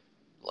good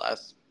the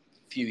last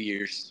few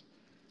years,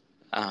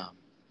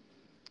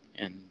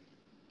 and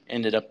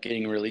ended up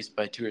getting released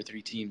by 2 or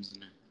 3 teams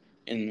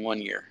in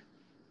 1 year,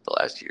 the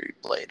last year he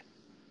played.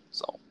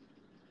 So,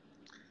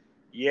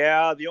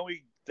 yeah, the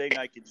only thing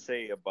I can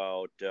say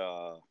about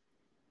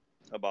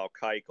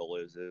Keuchel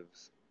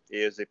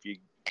is if you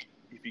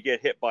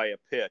get hit by a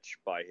pitch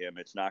by him,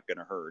 it's not going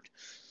to hurt.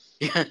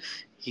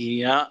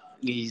 Yeah,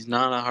 he's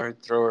not a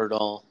hard thrower at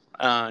all.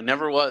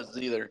 Never was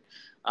either.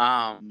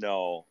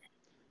 No,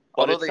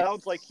 but it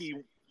sounds like he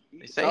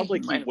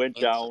went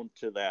down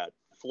to that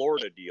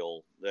Florida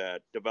deal,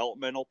 that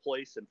developmental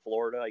place in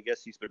Florida. I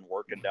guess he's been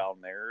working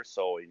down there,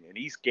 so and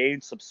he's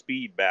gained some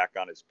speed back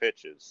on his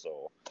pitches.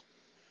 So,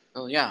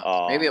 oh yeah,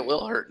 maybe it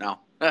will hurt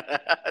now.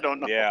 I don't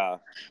know. Yeah,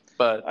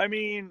 but I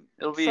mean,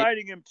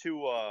 signing him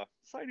to a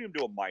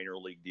minor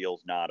league deal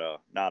is not a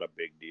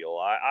big deal.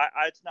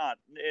 It's not.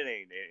 It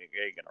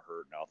ain't gonna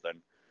hurt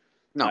nothing.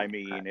 No, I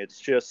mean, it's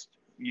just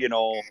you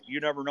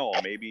never know.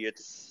 Maybe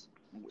it's,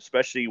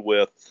 especially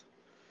with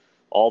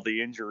all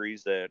the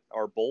injuries that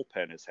our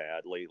bullpen has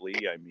had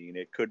lately. I mean,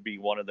 it could be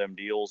one of them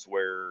deals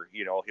where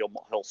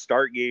he'll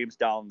start games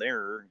down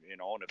there,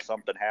 and if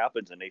something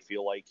happens and they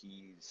feel like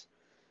he's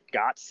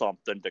got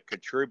something to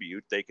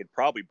contribute, they could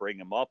probably bring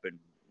him up and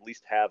at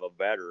least have a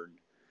veteran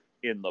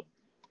in the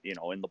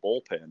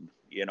bullpen,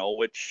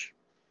 which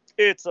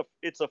it's a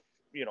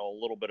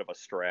little bit of a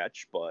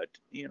stretch, but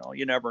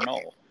you never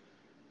know.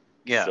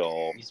 Yeah,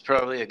 so he's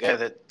probably a guy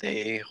that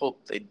they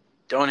hope they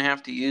don't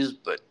have to use,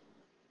 but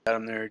got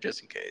him there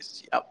just in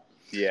case. Yep.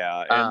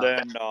 Yeah, and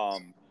then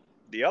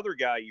the other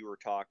guy you were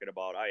talking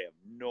about, I have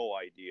no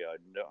idea,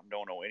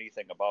 don't know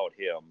anything about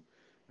him,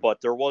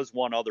 but there was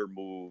one other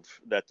move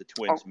that the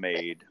Twins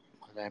made.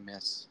 What did I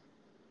miss?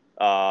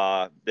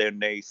 Then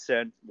they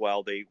sent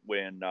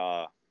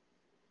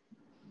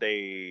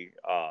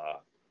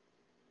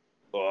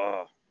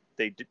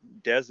they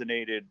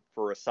designated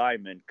for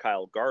assignment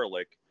Kyle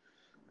Garlick.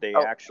 They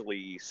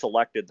actually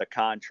selected the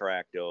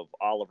contract of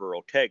Oliver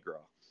Ortega.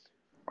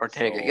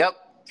 Yep,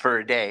 for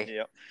a day.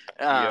 Yep.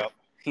 Yep.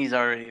 He's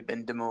already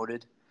been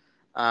demoted.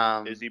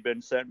 Has he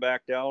been sent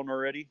back down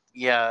already?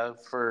 Yeah,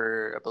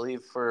 I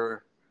believe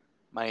for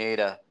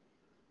Maeda,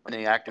 when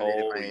they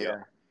activated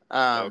Maeda.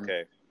 Yeah.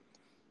 Okay.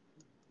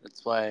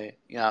 That's why,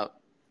 yeah.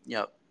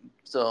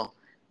 So,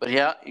 but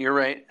yeah, you're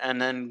right.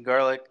 And then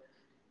Garlick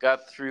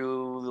got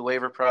through the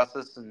waiver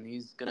process, and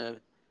he's gonna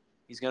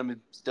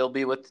still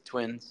be with the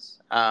Twins.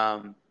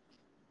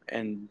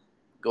 And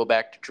go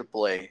back to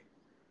AAA.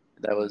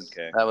 That was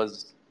Okay.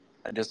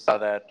 I just saw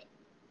that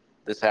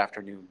this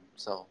afternoon.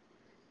 So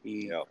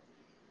he, Yep.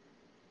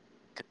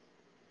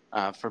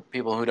 for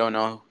people who don't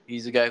know,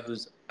 he's a guy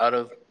who's out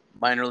of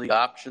minor league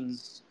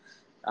options.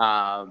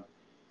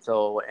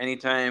 So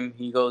anytime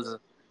he goes,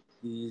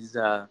 he's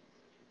um,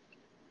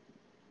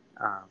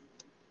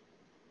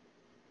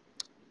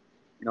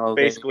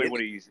 Basically,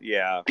 when he's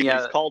if he's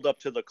yeah, called up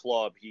to the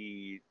club,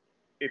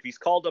 if he's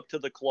called up to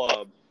the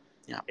club,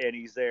 yeah, and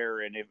he's there,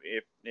 and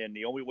if and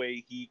the only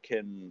way he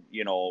can,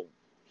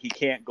 he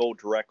can't go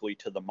directly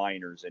to the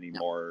minors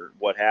anymore.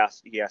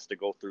 He has to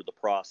go through the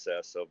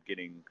process of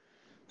getting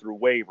through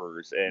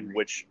waivers, and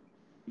which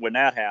when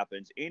that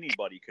happens,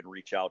 anybody can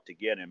reach out to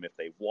get him if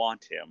they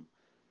want him.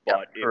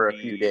 But for a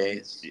few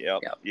days.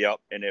 Yep.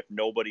 And if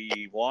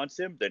nobody wants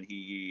him, then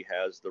he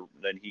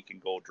can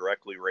go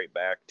directly right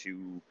back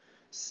to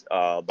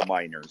the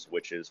minors,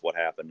 which is what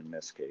happened in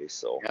this case.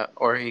 So yeah,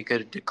 or he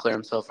could declare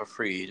himself a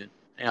free agent.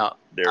 Yeah,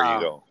 there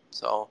you go.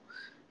 So,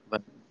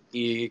 but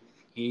he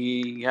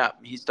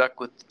stuck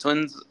with the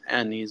Twins,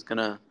 and he's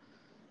gonna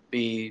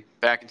be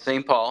back in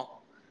St.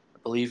 Paul, I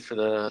believe, for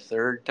the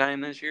third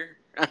time this year.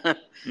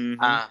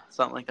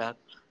 Something like that.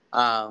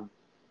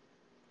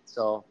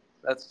 So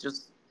that's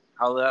just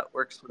how that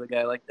works with a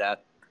guy like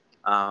that.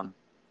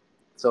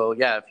 So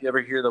yeah, if you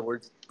ever hear the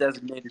words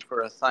designated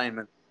for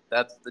assignment,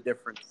 that's the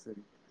difference.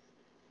 And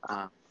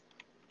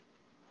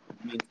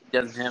it means he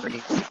doesn't have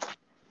any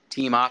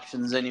team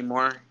options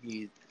anymore.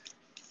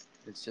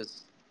 It's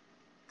just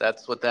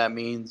that's what that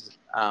means.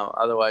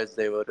 Otherwise,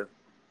 they would have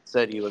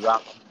said he was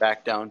opted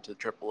back down to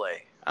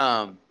AAA.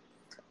 So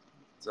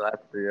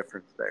that's the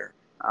difference there.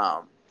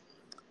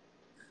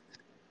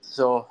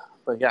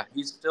 But yeah,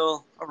 he's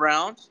still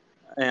around,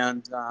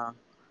 and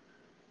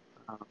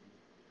if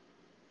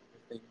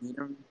they need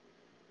him,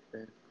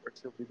 then of course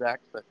he'll be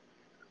back. But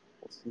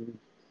we'll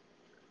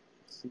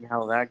see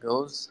how that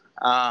goes.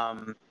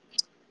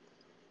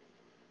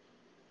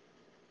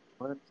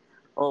 What?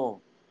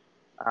 Oh,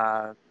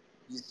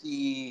 you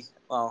see?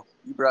 Well,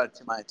 you brought it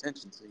to my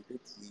attention, so you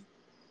did see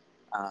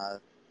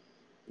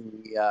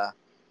the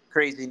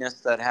craziness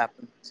that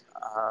happened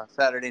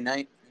Saturday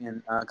night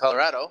in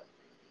Colorado.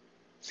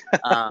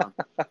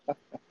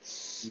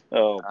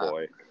 Oh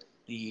boy,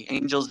 the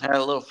Angels had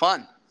a little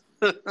fun.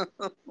 I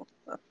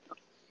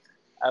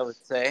would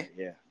say.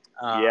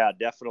 Yeah,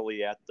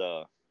 definitely at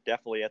the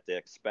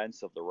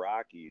expense of the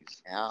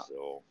Rockies. Yeah.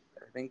 So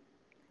I think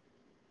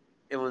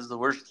it was the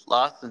worst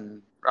loss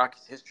in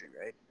Rockies history,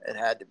 right? It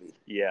had to be.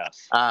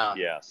 Yes.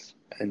 Yes.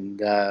 And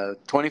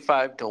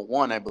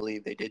 25-1, I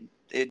believe they did.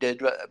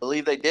 I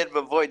believe they did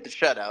avoid the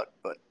shutout,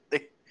 but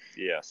they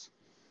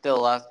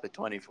still lost by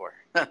 24.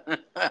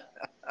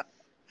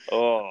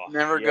 Oh,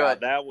 never good.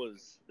 That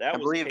was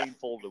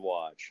painful to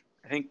watch.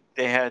 I think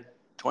they had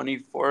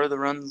 24 of the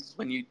runs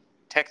when you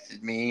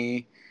texted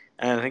me,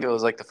 and I think it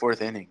was like the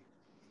fourth inning.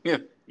 Yeah.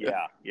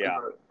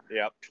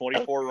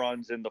 24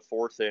 runs in the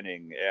fourth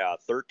inning. Yeah,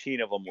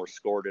 13 of them were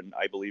scored in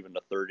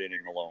the third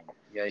inning alone.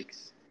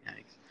 Yikes.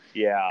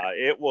 Yeah,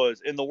 it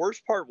was. And the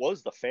worst part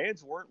was the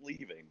fans weren't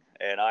leaving.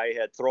 And I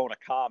had thrown a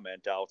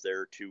comment out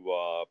there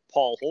to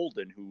Paul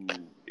Holden, who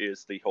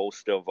is the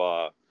host of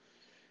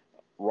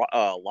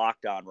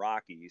Locked On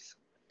Rockies.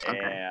 Okay.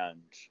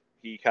 And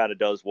he kind of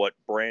does what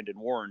Brandon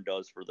Warren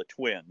does for the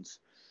Twins.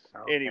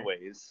 Okay.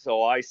 Anyways,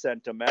 so I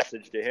sent a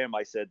message to him.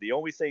 I said, the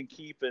only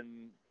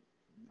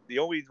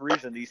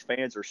reason these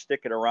fans are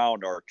sticking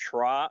around are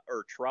Trout,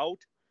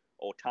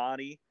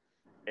 Ohtani,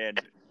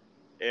 and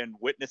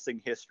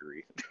witnessing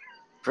history.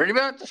 Pretty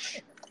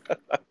much.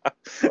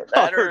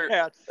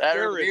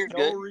 There is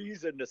no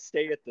reason to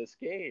stay at this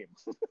game.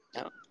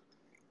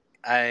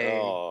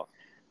 And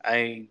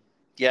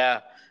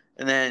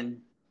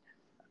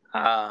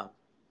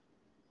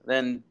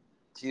then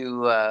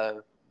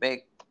to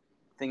make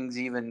things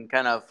even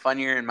kind of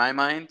funnier in my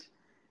mind,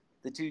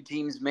 the two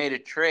teams made a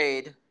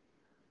trade.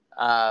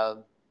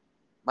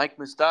 Mike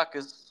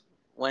Moustakas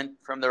went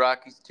from the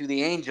Rockies to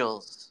the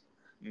Angels.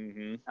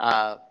 Mm-hmm.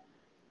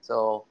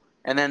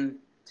 And then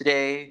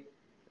today,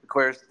 of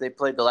course, they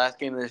played the last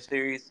game of the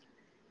series,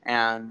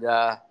 and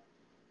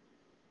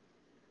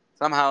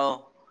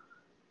somehow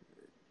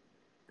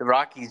the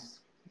Rockies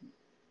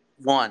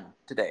won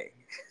today.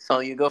 So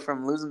you go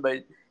from losing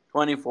by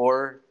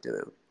 24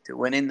 to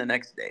winning the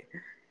next day.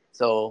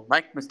 So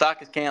Mike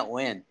Moustakas can't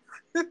win.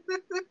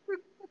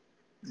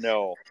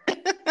 No.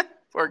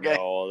 Poor guy.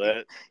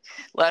 No,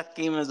 last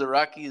game as a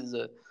Rocky is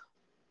a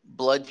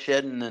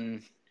bloodshed, and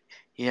then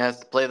he has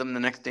to play them the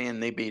next day,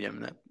 and they beat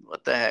him.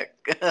 What the heck?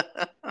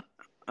 That's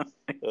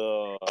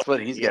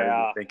what he's got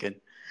to be thinking.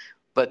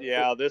 But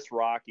this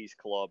Rockies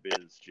club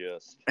is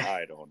just,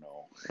 I don't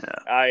know.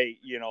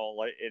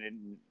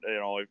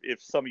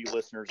 If some of you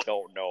listeners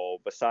don't know,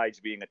 besides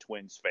being a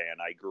Twins fan,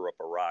 I grew up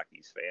a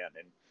Rockies fan,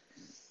 and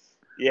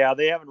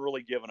they haven't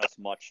really given us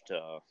much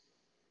to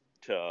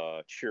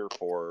cheer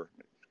for,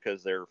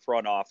 because their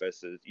front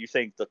office you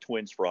think the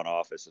Twins front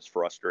office is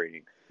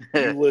frustrating.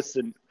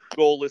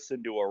 Go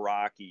listen to a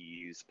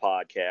Rockies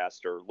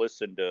podcast, or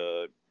listen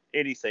to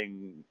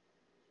anything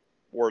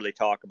where they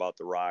talk about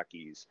the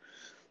Rockies,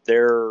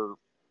 their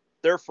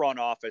front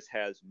office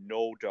has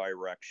no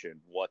direction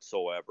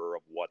whatsoever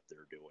of what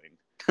they're doing.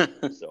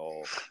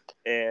 So,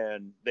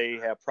 and they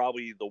have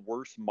probably the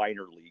worst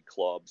minor league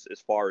clubs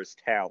as far as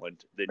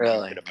talent than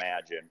Really? you could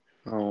imagine.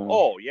 Oh,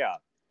 Oh yeah,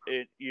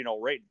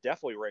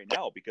 definitely right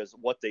now, because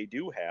what they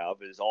do have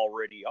is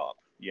already up.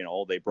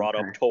 They brought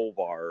up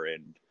Tovar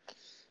and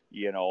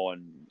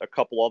a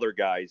couple other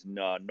guys,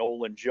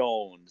 Nolan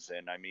Jones,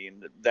 and I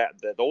mean that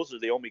those are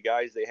the only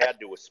guys they had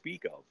to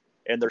speak of,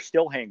 and they're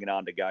still hanging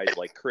on to guys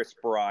like Chris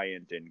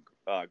Bryant and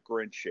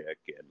Grinchick,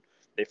 and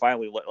they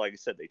finally, like I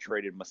said, they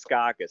traded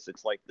Muskakis.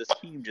 It's like this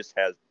team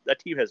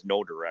has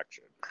no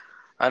direction.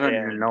 I don't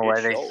even know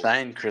why they shows.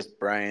 signed Chris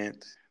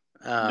Bryant.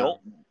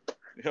 Nope.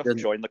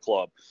 Join the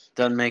club.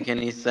 Doesn't make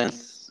any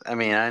sense. I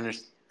mean, I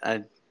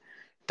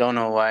don't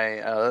know why,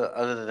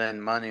 other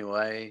than money,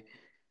 why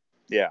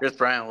Chris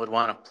Bryant would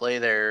want to play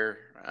there.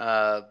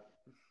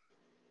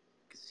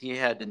 Because he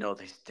had to know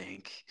they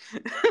stink.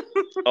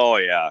 Oh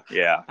yeah.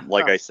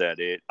 Like I said,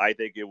 I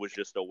think it was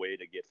just a way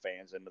to get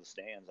fans into the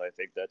stands. I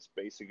think that's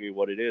basically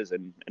what it is,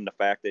 and the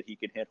fact that he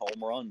can hit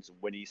home runs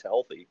when he's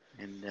healthy.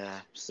 And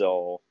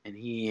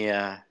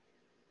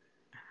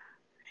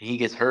he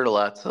gets hurt a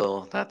lot,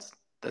 so that's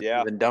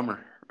even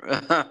dumber.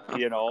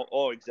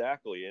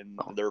 Exactly, and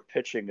their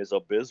pitching is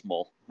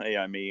abysmal.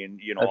 I mean,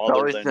 that's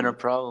always been a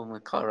problem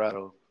with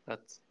Colorado. And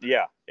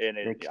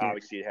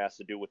obviously it has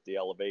to do with the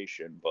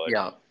elevation, but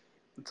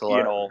it's a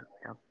lot.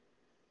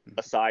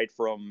 Aside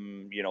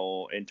from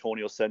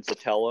Antonio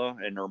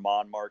Sensatella and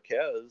Herman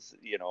Marquez,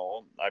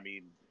 I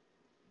mean,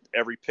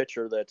 every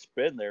pitcher that's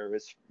been there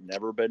has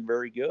never been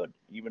very good.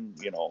 Even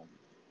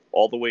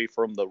all the way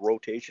from the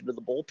rotation to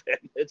the bullpen.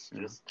 It's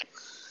just,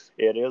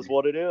 it is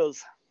what it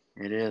is.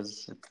 It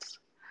is.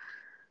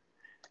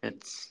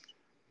 It's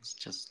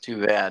just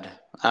too bad.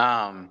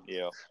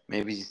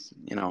 Maybe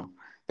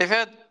they've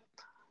had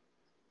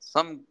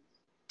some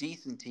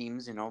decent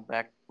teams.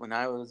 Back when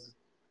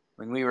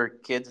we were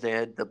kids, they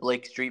had the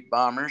Blake Street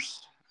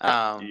Bombers.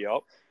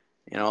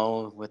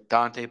 With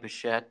Dante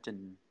Bichette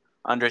and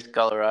Andres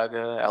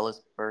Galarraga,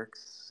 Ellis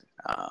Burks.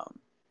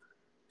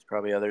 There's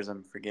probably others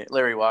I'm forgetting.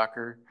 Larry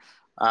Walker.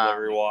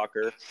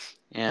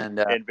 And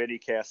Vinny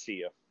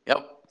Castilla.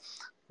 Yep.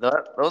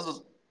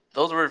 Those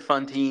were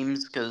fun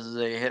teams because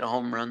they hit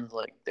home runs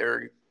like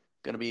they're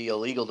going to be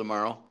illegal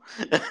tomorrow.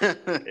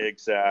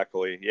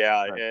 Exactly.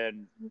 Yeah. Right.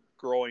 And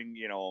growing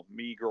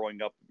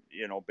up,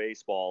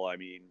 baseball, I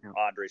mean,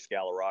 Andres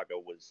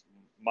Galarraga was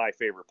my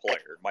favorite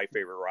player, my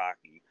favorite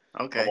Rocky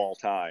of all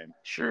time.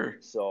 Sure.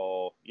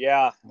 So,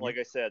 like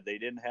I said, they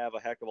didn't have a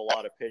heck of a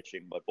lot of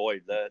pitching, but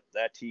boy,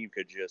 that team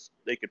could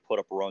put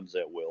up runs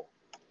at will.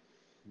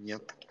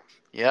 Yep. So.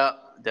 Yeah,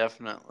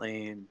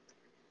 definitely.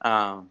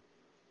 I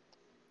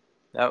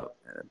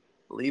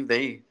believe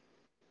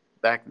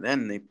back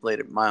then they played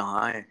at Mile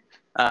High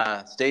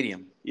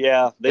Stadium.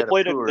 Yeah, they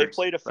played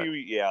a few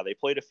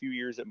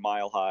years at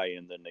Mile High,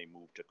 and then they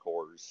moved to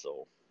Coors.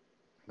 So,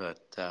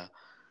 but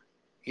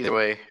either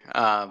way,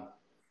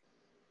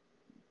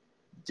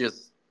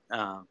 just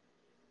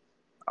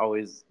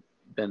always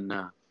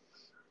been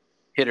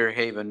hitter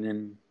haven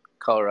in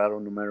Colorado,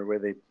 no matter where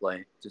they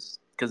play,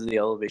 just because of the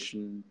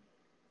elevation,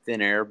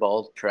 thin air,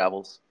 ball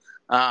travels.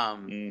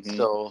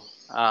 So,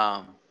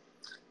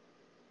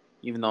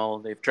 even though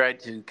they've tried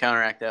to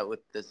counteract that with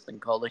this thing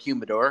called a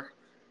humidor,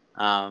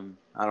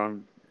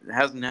 it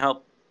hasn't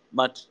helped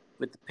much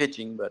with the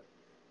pitching, but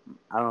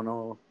I don't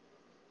know.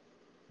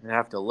 I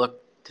have to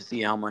look to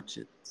see how much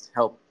it's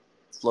helped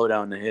slow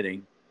down the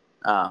hitting.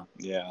 But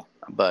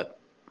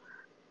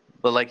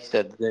like you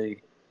said,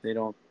 they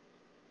don't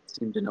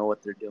seem to know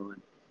what they're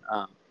doing.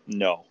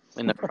 No.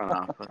 In the front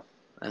office,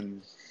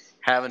 and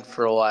haven't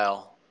for a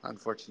while,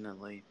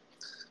 unfortunately.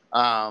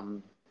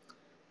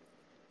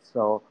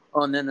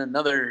 And then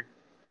another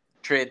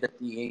trade that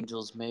the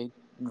Angels made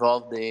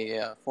involved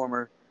a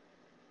former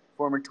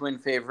Twin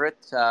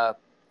favorite,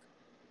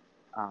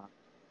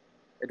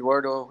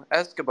 Eduardo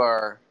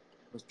Escobar,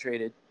 was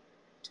traded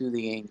to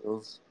the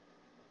Angels.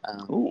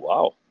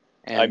 Wow!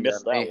 And I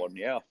missed that one.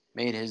 Yeah,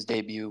 made his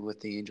debut with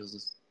the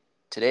Angels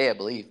today, I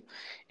believe,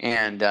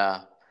 and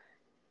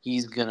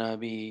he's gonna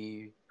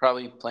be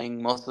probably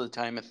playing most of the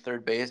time at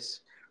third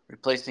base,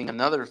 replacing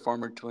another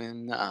former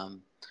Twin,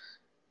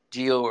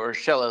 Gio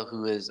Urshela,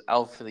 who is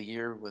out for the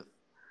year with,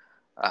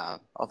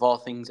 of all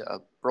things, a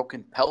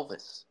broken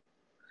pelvis.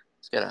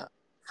 He's got a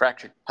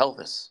fractured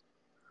pelvis.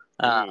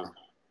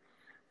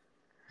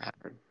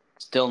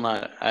 Still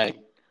not. I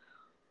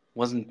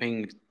wasn't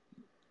paying.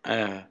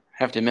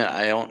 Have to admit,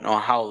 I don't know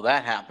how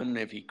that happened.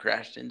 If he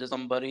crashed into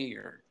somebody,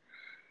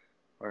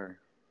 or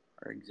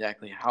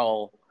exactly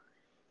how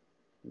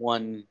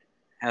one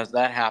has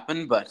that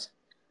happen. But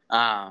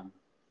yeah,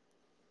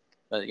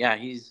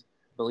 I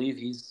believe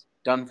he's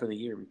done for the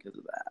year because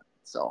of that.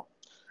 So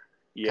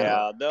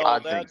yeah,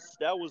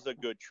 that was a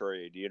good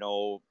trade,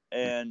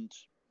 and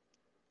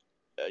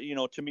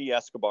to me,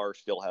 Escobar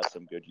still has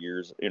some good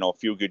years, a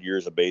few good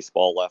years of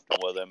baseball left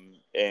with him.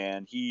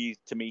 And he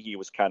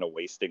was kind of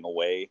wasting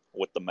away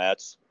with the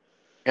Mets,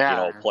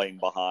 Yeah. playing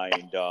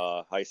behind,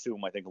 I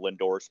think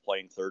Lindor's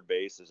playing third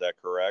base. Is that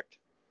correct?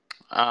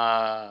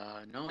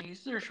 No,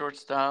 he's their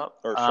shortstop.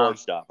 Or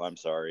shortstop, I'm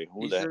sorry.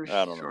 He's their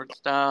I don't know.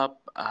 shortstop.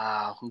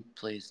 Who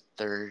plays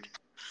third?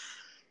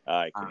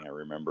 I can't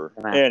remember.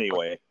 Nah.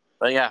 Anyway.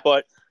 But yeah.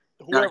 But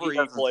whoever he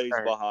he plays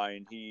start.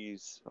 behind,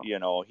 he's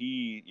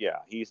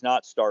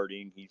not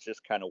starting. He's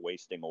just kind of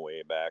wasting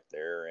away back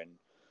there. And,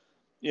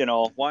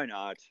 why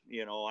not?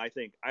 I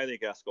think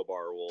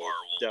Escobar will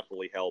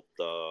definitely help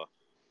the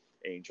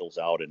Angels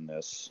out in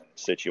this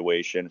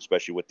situation,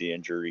 especially with the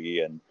injury.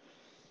 And,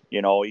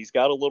 he's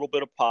got a little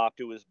bit of pop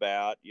to his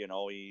bat.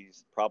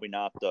 He's probably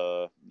not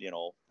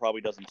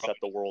probably doesn't set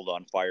the world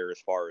on fire as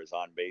far as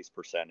on base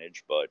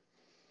percentage, but,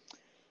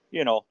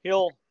 he'll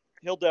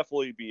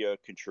definitely be a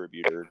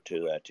contributor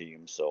to that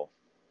team. So.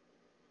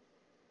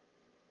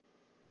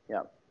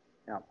 Yeah.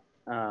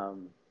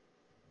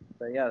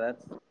 But yeah,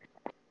 that's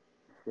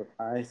what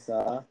I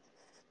saw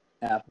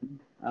happen.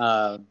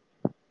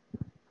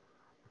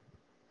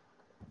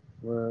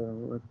 Well,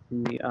 let's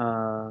see. We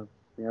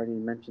already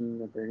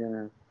mentioned that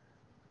they're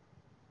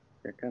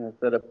kind of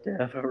set up to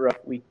have a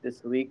rough week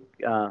this week.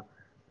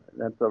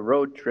 That's a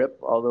road trip.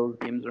 All those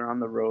games are on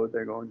the road.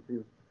 They're going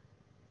to,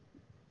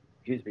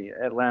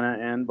 Atlanta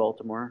and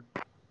Baltimore,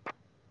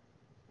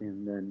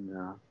 and then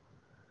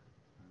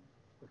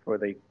before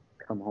they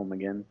come home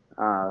again.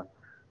 Was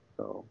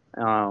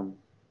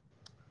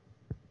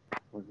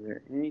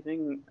there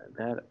anything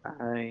that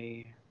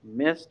I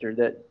missed or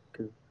that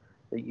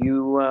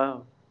you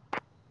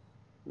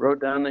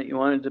wrote down that you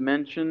wanted to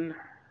mention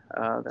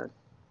that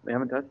we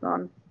haven't touched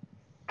on?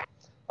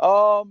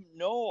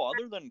 No,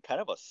 other than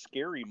kind of a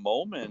scary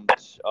moment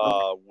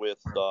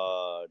with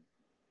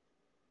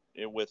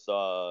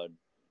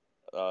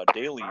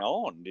De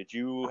Leon. Did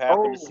you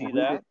happen to see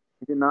that?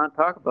 We did not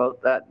talk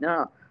about that.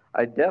 No,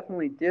 I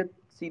definitely did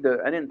see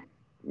I didn't,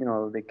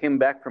 they came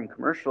back from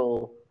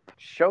commercial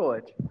show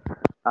it.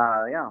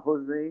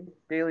 Jose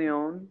De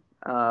Leon.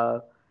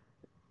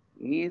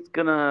 He's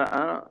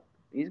gonna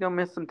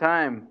miss some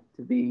time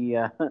to be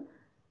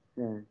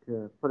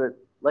to put it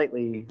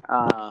lightly.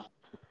 I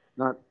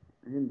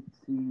didn't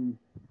see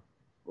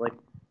like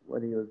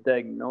what he was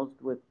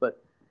diagnosed with,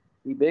 but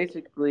he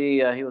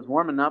basically he was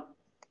warming up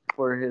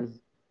for an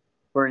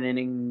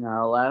inning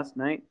last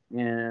night,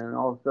 and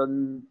all of a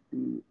sudden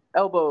the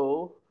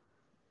elbow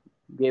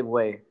gave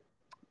way.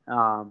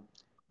 It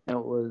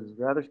was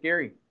rather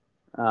scary.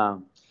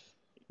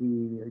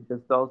 He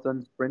just all of a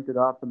sudden sprinted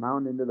off the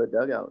mound into the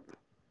dugout.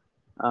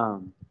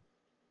 Right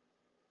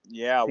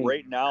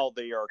now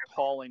they are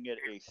calling it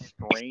a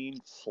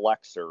strained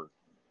flexor,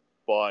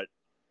 but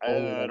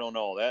I don't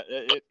know. That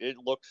it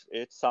looked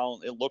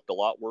a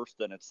lot worse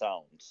than it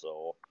sounds.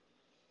 So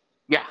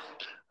yeah,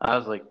 I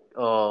was like,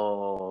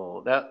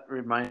 oh, that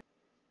reminds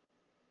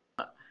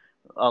me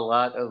a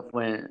lot of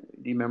when.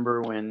 Do you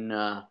remember when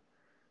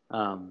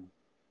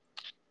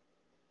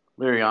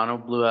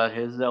Liriano blew out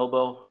his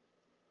elbow?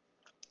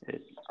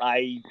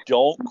 I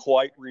don't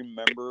quite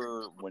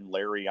remember when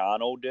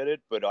Liriano did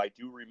it, but I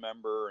do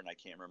remember, and I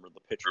can't remember the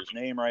pitcher's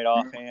name right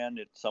offhand.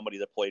 It's somebody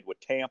that played with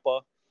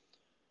Tampa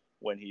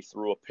when he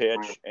threw a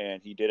pitch,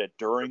 and he did it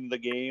during the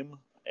game,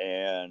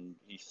 and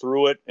he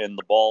threw it, and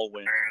the ball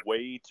went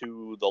way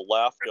to the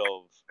left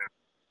of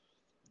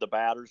the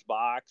batter's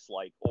box,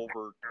 like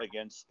over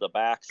against the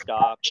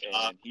backstop,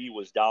 and he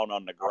was down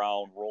on the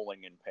ground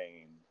rolling in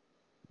pain.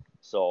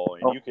 So,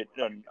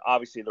 and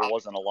obviously there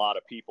wasn't a lot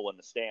of people in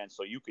the stands,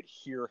 so you could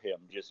hear him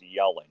just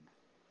yelling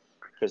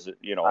because,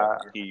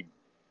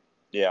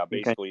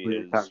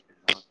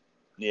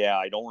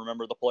 I don't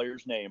remember the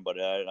player's name, but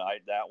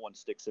that one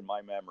sticks in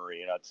my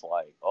memory, and it's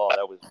like, oh,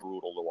 that was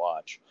brutal to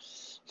watch.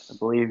 I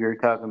believe you're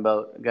talking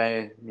about a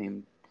guy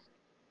named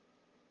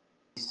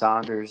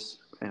Saunders,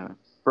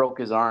 broke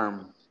his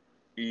arm.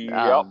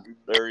 Yep,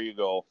 there you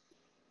go.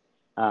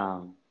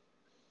 That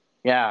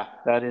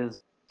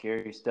is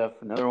scary stuff.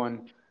 Another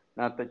one,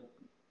 not that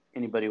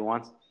anybody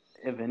wants.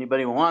 If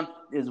anybody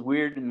is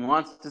weird and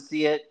wants to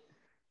see it,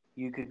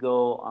 you could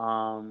go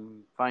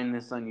find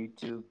this on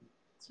YouTube.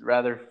 It's a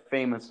rather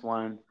famous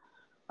one.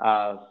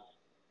 Guy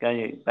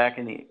back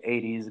in the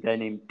 80s, a guy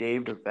named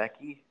Dave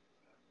DeVecchi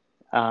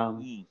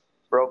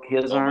broke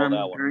his arm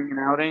during an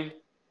outing.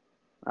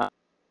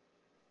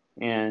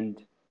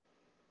 And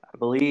I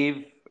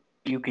believe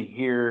you can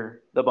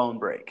hear the bone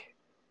break.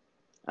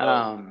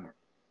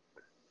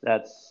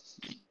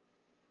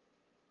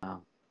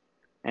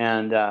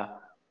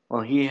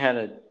 He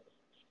had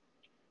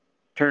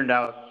turned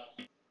out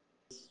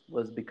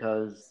was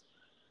because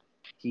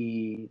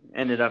he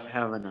ended up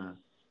having a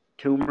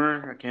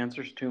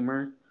cancerous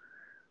tumor,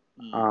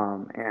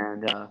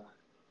 and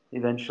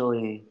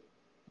eventually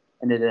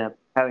ended up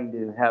having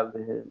to have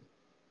his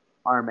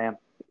arm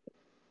amputated.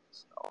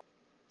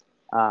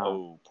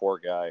 So, poor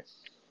guy.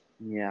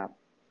 Yeah.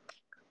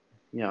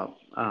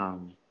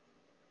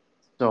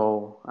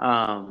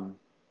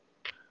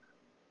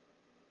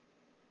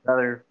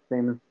 Rather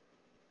famous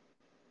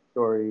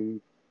story,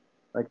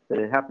 like I said,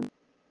 it happened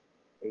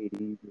in the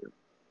 80s or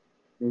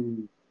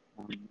maybe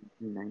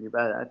 1990,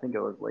 but I think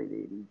it was late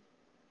 80s.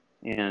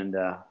 And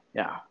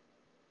yeah,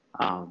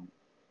 um,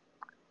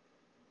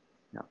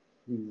 yeah,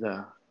 he's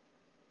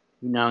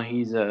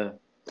a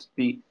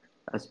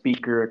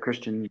speaker, a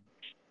Christian.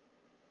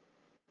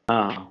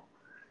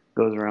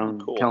 Goes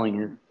around Cool. telling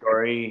his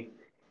story,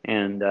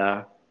 and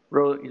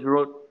he's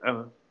wrote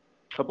a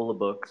couple of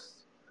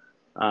books,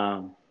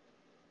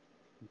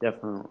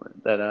 definitely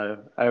that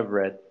I've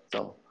read.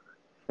 So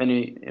if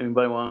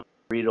anybody wants to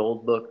read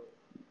old book,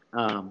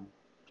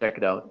 check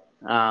it out.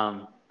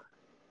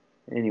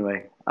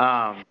 Anyway,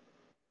 that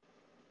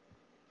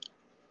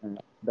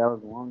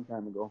was a long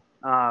time ago.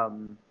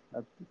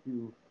 That's the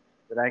two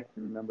that I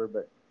can remember,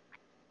 but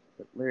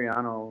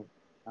Liriano,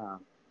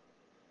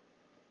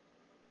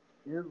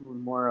 his was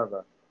more of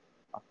a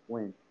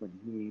flinch when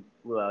he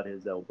blew out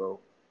his elbow.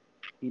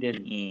 He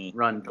didn't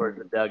run towards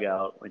the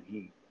dugout when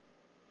he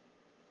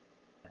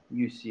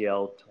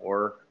UCL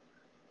tore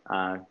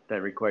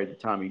that required the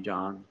Tommy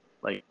John,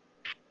 like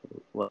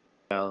what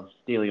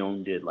De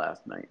Leon did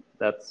last night.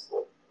 That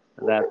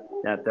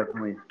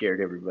definitely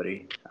scared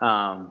everybody.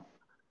 And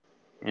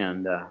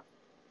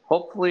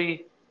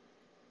hopefully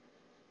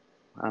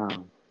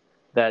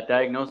that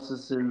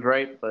diagnosis is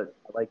right, but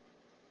I like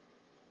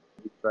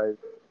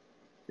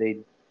they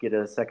get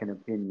a second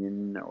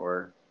opinion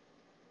or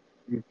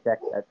recheck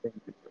that thing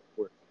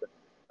before.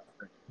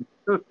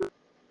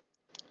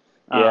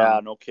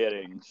 Yeah, no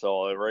kidding.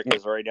 So,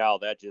 because right now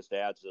that just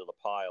adds to the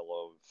pile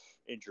of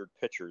injured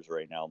pitchers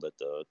right now that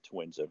the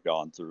Twins have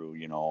gone through,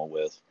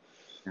 with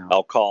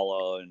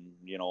Alcala and,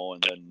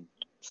 and then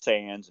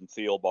Sands and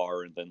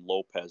Thielbar and then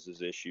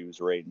Lopez's issues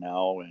right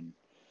now. And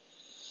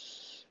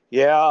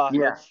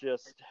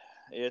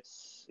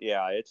it's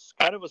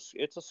kind of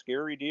it's a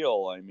scary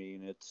deal. I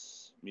mean,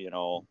 it's,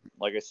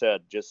 like I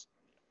said, just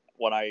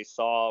when I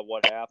saw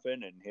what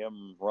happened and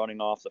him running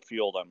off the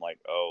field, I'm like,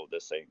 oh,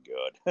 this ain't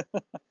good.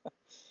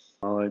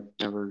 Oh, it's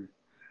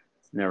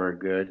never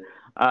good.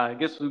 I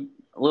guess a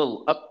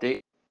little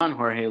update on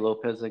Jorge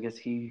Lopez. I guess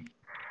he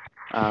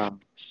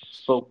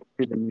spoke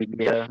to the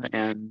media,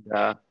 and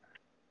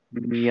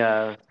he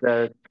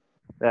said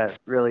that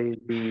really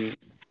the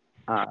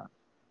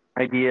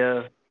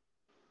idea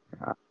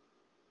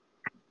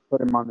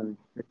put him on the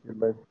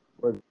restricted list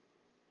was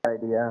the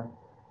idea.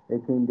 They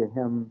came to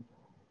him,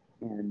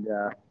 and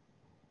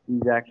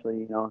he's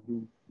actually, I don't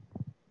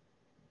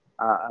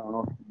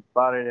know if he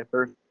thought it at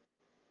first.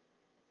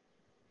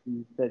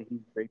 He said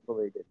he's grateful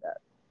they did that.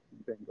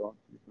 He's been going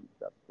through some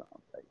stuff,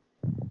 sounds like.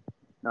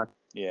 Not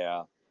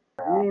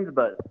means,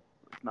 but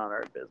it's not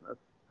our business.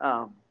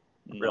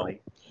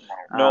 Really.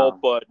 No,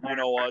 but you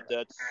know what?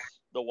 That's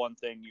the one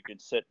thing you can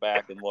sit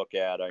back and look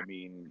at. I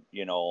mean,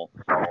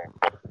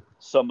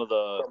 some of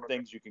the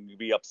things you can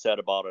be upset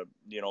about,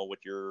 with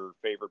your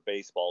favorite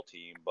baseball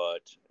team,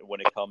 but when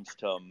it comes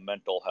to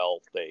mental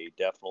health, they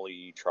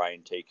definitely try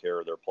and take care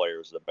of their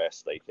players the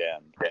best they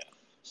can.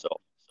 So.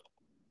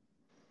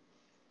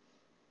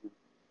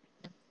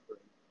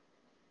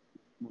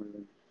 More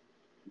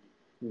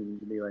than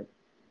to be like,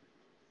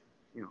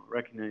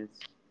 recognize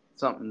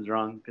something's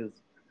wrong because,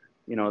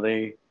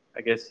 I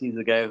guess he's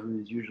a guy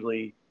who's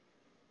usually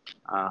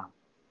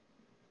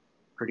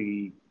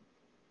pretty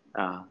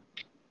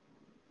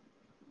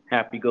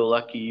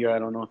happy-go-lucky, or I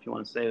don't know if you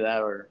want to say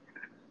that, or,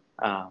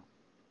 but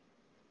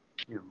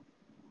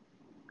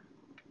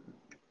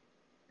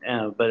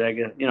I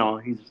guess,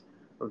 he's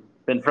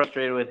been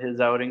frustrated with his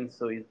outings,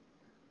 so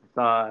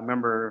I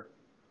remember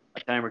a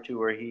time or two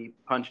where he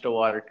punched a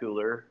water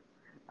cooler,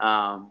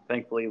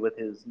 thankfully with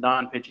his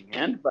non-pitching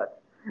hand,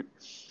 but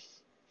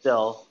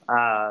still,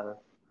 and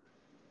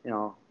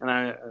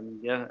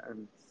it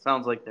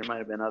sounds like there might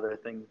have been other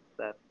things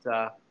that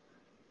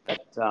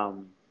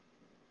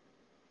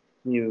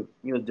he was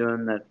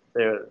doing that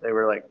they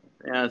were like,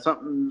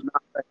 something's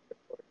not right.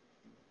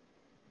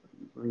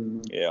 We're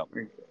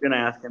gonna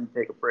ask him to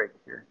take a break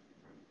here,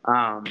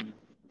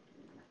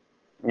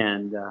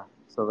 and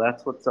so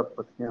that's what's up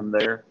with him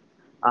there.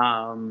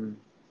 And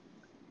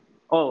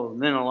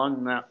then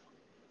along that,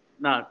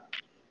 not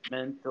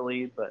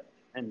mentally, but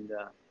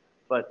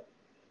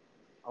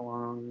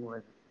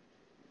along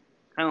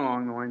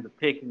the lines of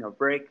taking a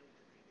break,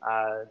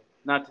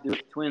 not to do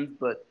with Twins,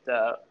 but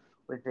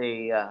with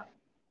a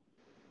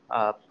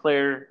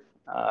player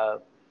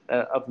of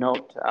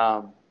note,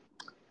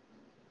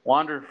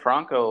 Wander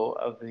Franco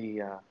of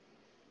the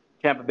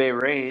Tampa Bay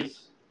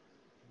Rays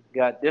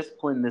got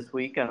disciplined this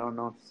week. I don't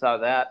know if you saw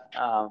that.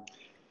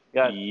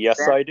 Yes,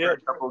 I did. For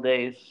a couple of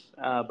days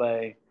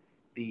by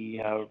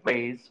the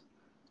Rays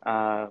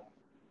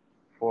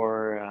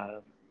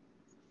for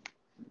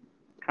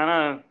kind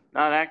of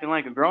not acting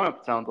like a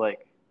grown-up, it sounds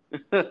like.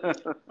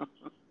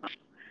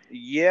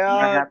 Yeah.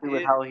 Not happy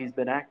with how he's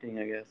been acting,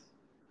 I guess.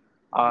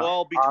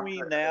 Well,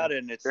 between that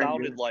and it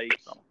sounded like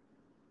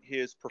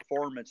his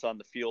performance on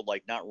the field,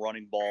 like not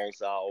running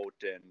balls out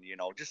and,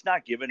 just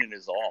not giving it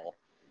his all.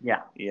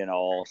 Yeah.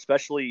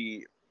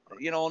 Especially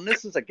and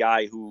this is a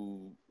guy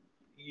who,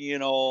 he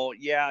was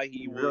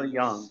really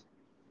young.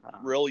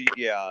 Really,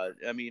 yeah.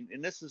 I mean,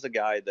 and this is a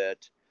guy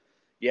that,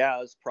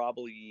 is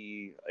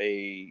probably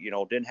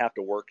didn't have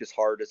to work as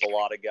hard as a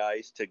lot of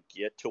guys to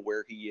get to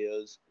where he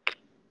is.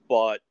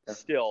 But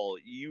still,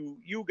 you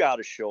got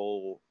to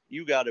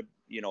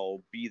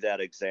be that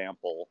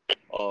example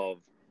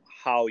of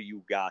how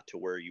you got to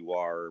where you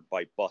are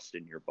by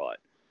busting your butt.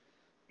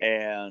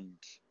 And,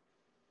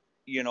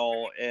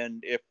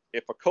 and if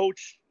a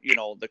coach,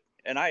 I'm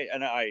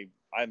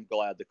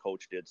glad the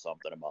coach did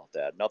something about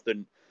that.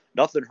 Nothing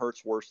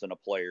hurts worse than a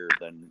player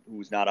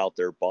who's not out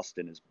there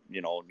busting his,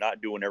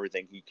 not doing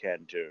everything he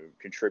can to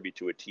contribute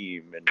to a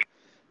team and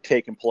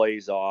taking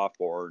plays off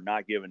or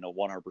not giving a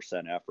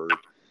 100% effort.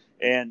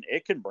 And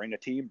it can bring a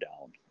team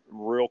down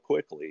real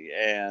quickly.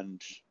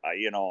 And,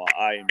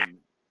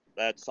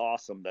 that's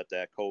awesome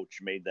that coach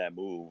made that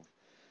move.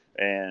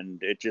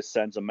 And it just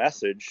sends a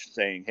message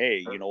saying,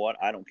 hey, you know what?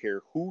 I don't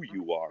care who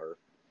you are.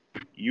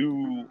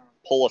 You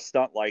pull a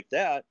stunt like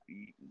that,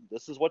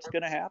 this is what's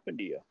going to happen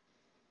to you.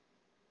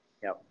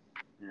 Yep.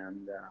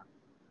 And,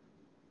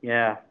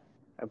 I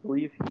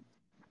believe he's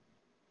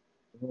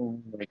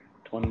only like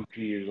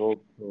 22 years old.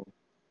 So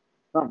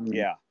something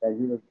that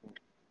he was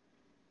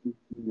 18,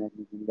 I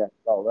think he got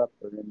called up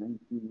for, and 19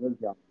 was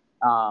young.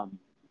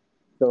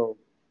 So,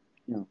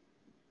 it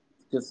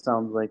just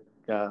sounds like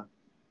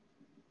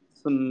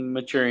some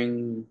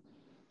maturing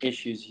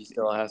issues he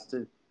still has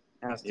to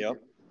do.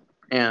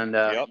 And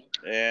and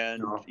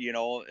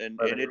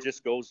it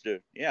just goes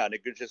to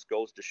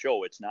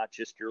show it's not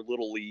just your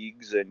little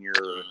leagues and your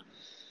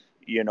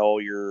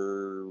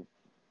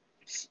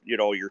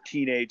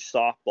teenage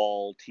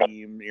softball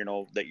team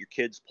that your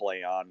kids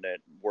play on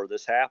where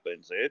this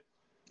happens.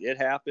 It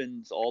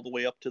happens all the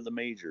way up to the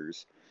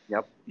majors.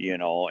 Yep.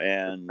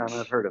 And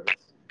I've heard of it,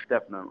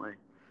 definitely.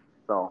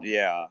 So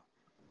yeah,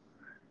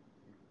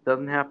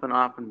 doesn't happen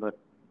often, but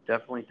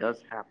definitely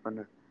does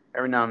happen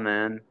every now and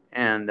then.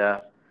 And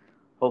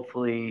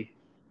hopefully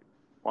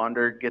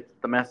Wander gets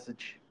the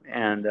message,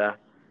 and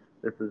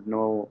this is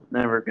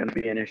never going to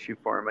be an issue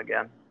for him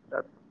again.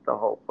 That's the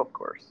hope, of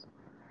course.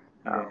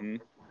 And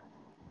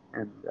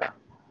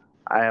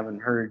I haven't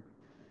heard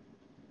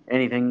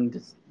anything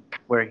just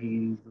where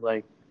he's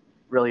like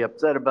really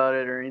upset about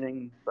it or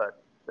anything,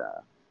 but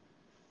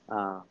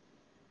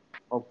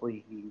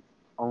hopefully he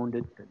owned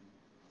it and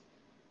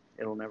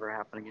it'll never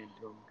happen again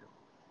to him.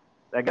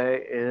 That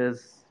guy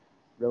is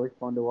really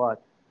fun to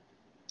watch.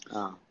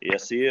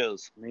 Yes, he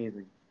is.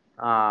 Amazing.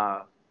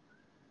 But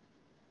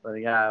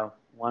yeah, I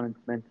wanted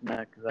to mention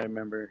that because I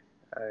remember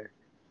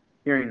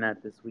hearing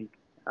that this week.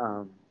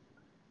 Even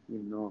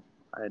though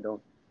I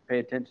don't pay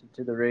attention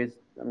to the Rays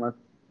unless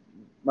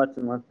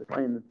they're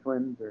playing the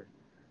Twins or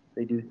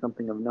they do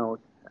something of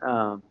note.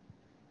 And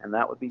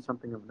that would be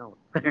something of note.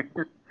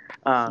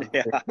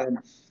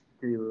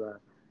 To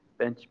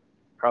bench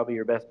probably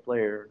your best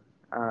player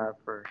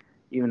for,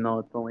 even though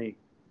it's only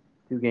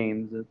 2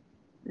 games,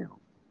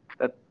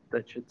 that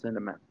should send a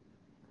message.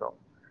 So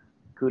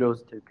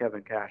kudos to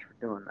Kevin Cash for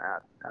doing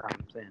that.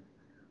 I'm saying,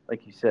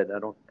 like you said, I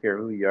don't care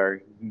who you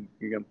are,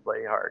 you're going to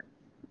play hard.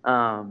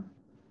 And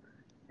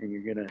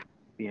you're going to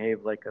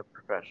behave like a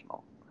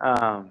professional.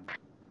 That's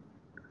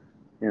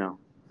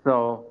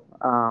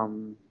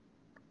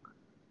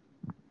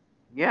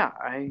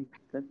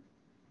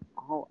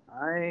all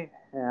I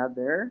had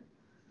there.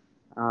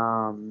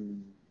 Unless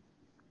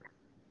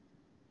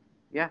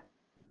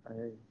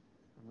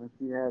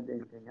you had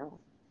anything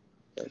else.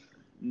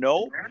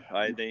 Nope.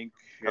 I think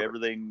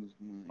everything.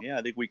 Yeah,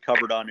 I think we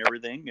covered on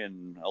everything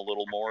and a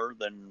little more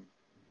than.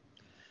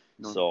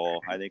 So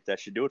I think that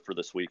should do it for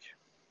this week.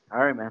 All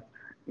right, man.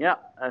 Yeah,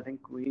 I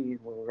think we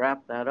will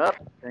wrap that up.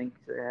 Thanks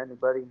to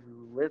anybody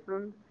who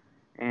listened,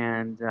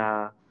 and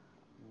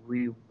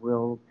we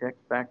will check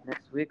back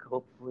next week.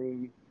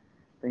 Hopefully,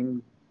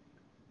 things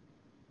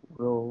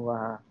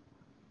will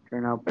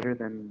turn out better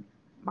than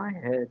my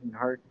head and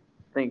heart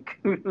think.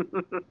 I'm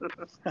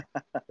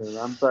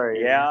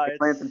sorry. Yeah, I'm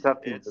playing some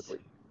tough teams this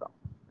week. So.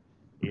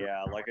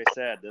 Yeah, like I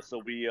said,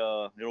 it'll be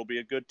a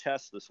good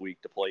test this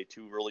week to play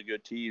 2 really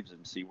good teams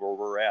and see where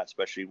we're at,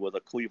 especially with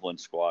a Cleveland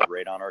squad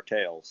right on our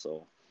tail.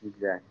 So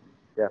exactly,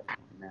 definitely,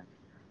 man.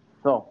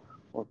 So,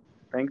 well,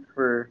 thanks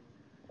for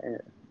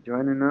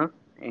joining us,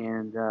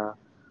 and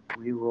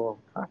we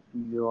will talk to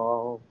you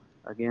all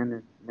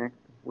again next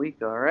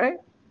week. All right,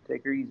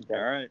 take her easy, guys.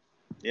 All right.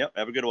 Yep.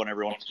 Have a good one,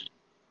 everyone.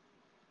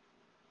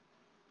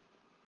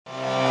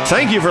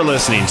 Thank you for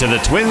listening to the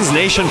Twins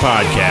Nation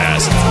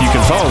podcast. You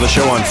can follow the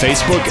show on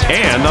Facebook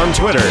and on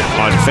Twitter.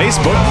 On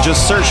Facebook,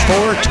 just search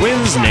for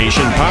Twins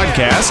Nation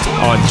Podcast.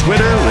 On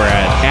Twitter, we're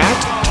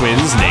at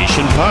Twins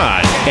Nation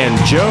Pod. And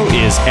Joe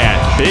is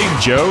at Big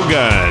Joe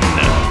Gunn.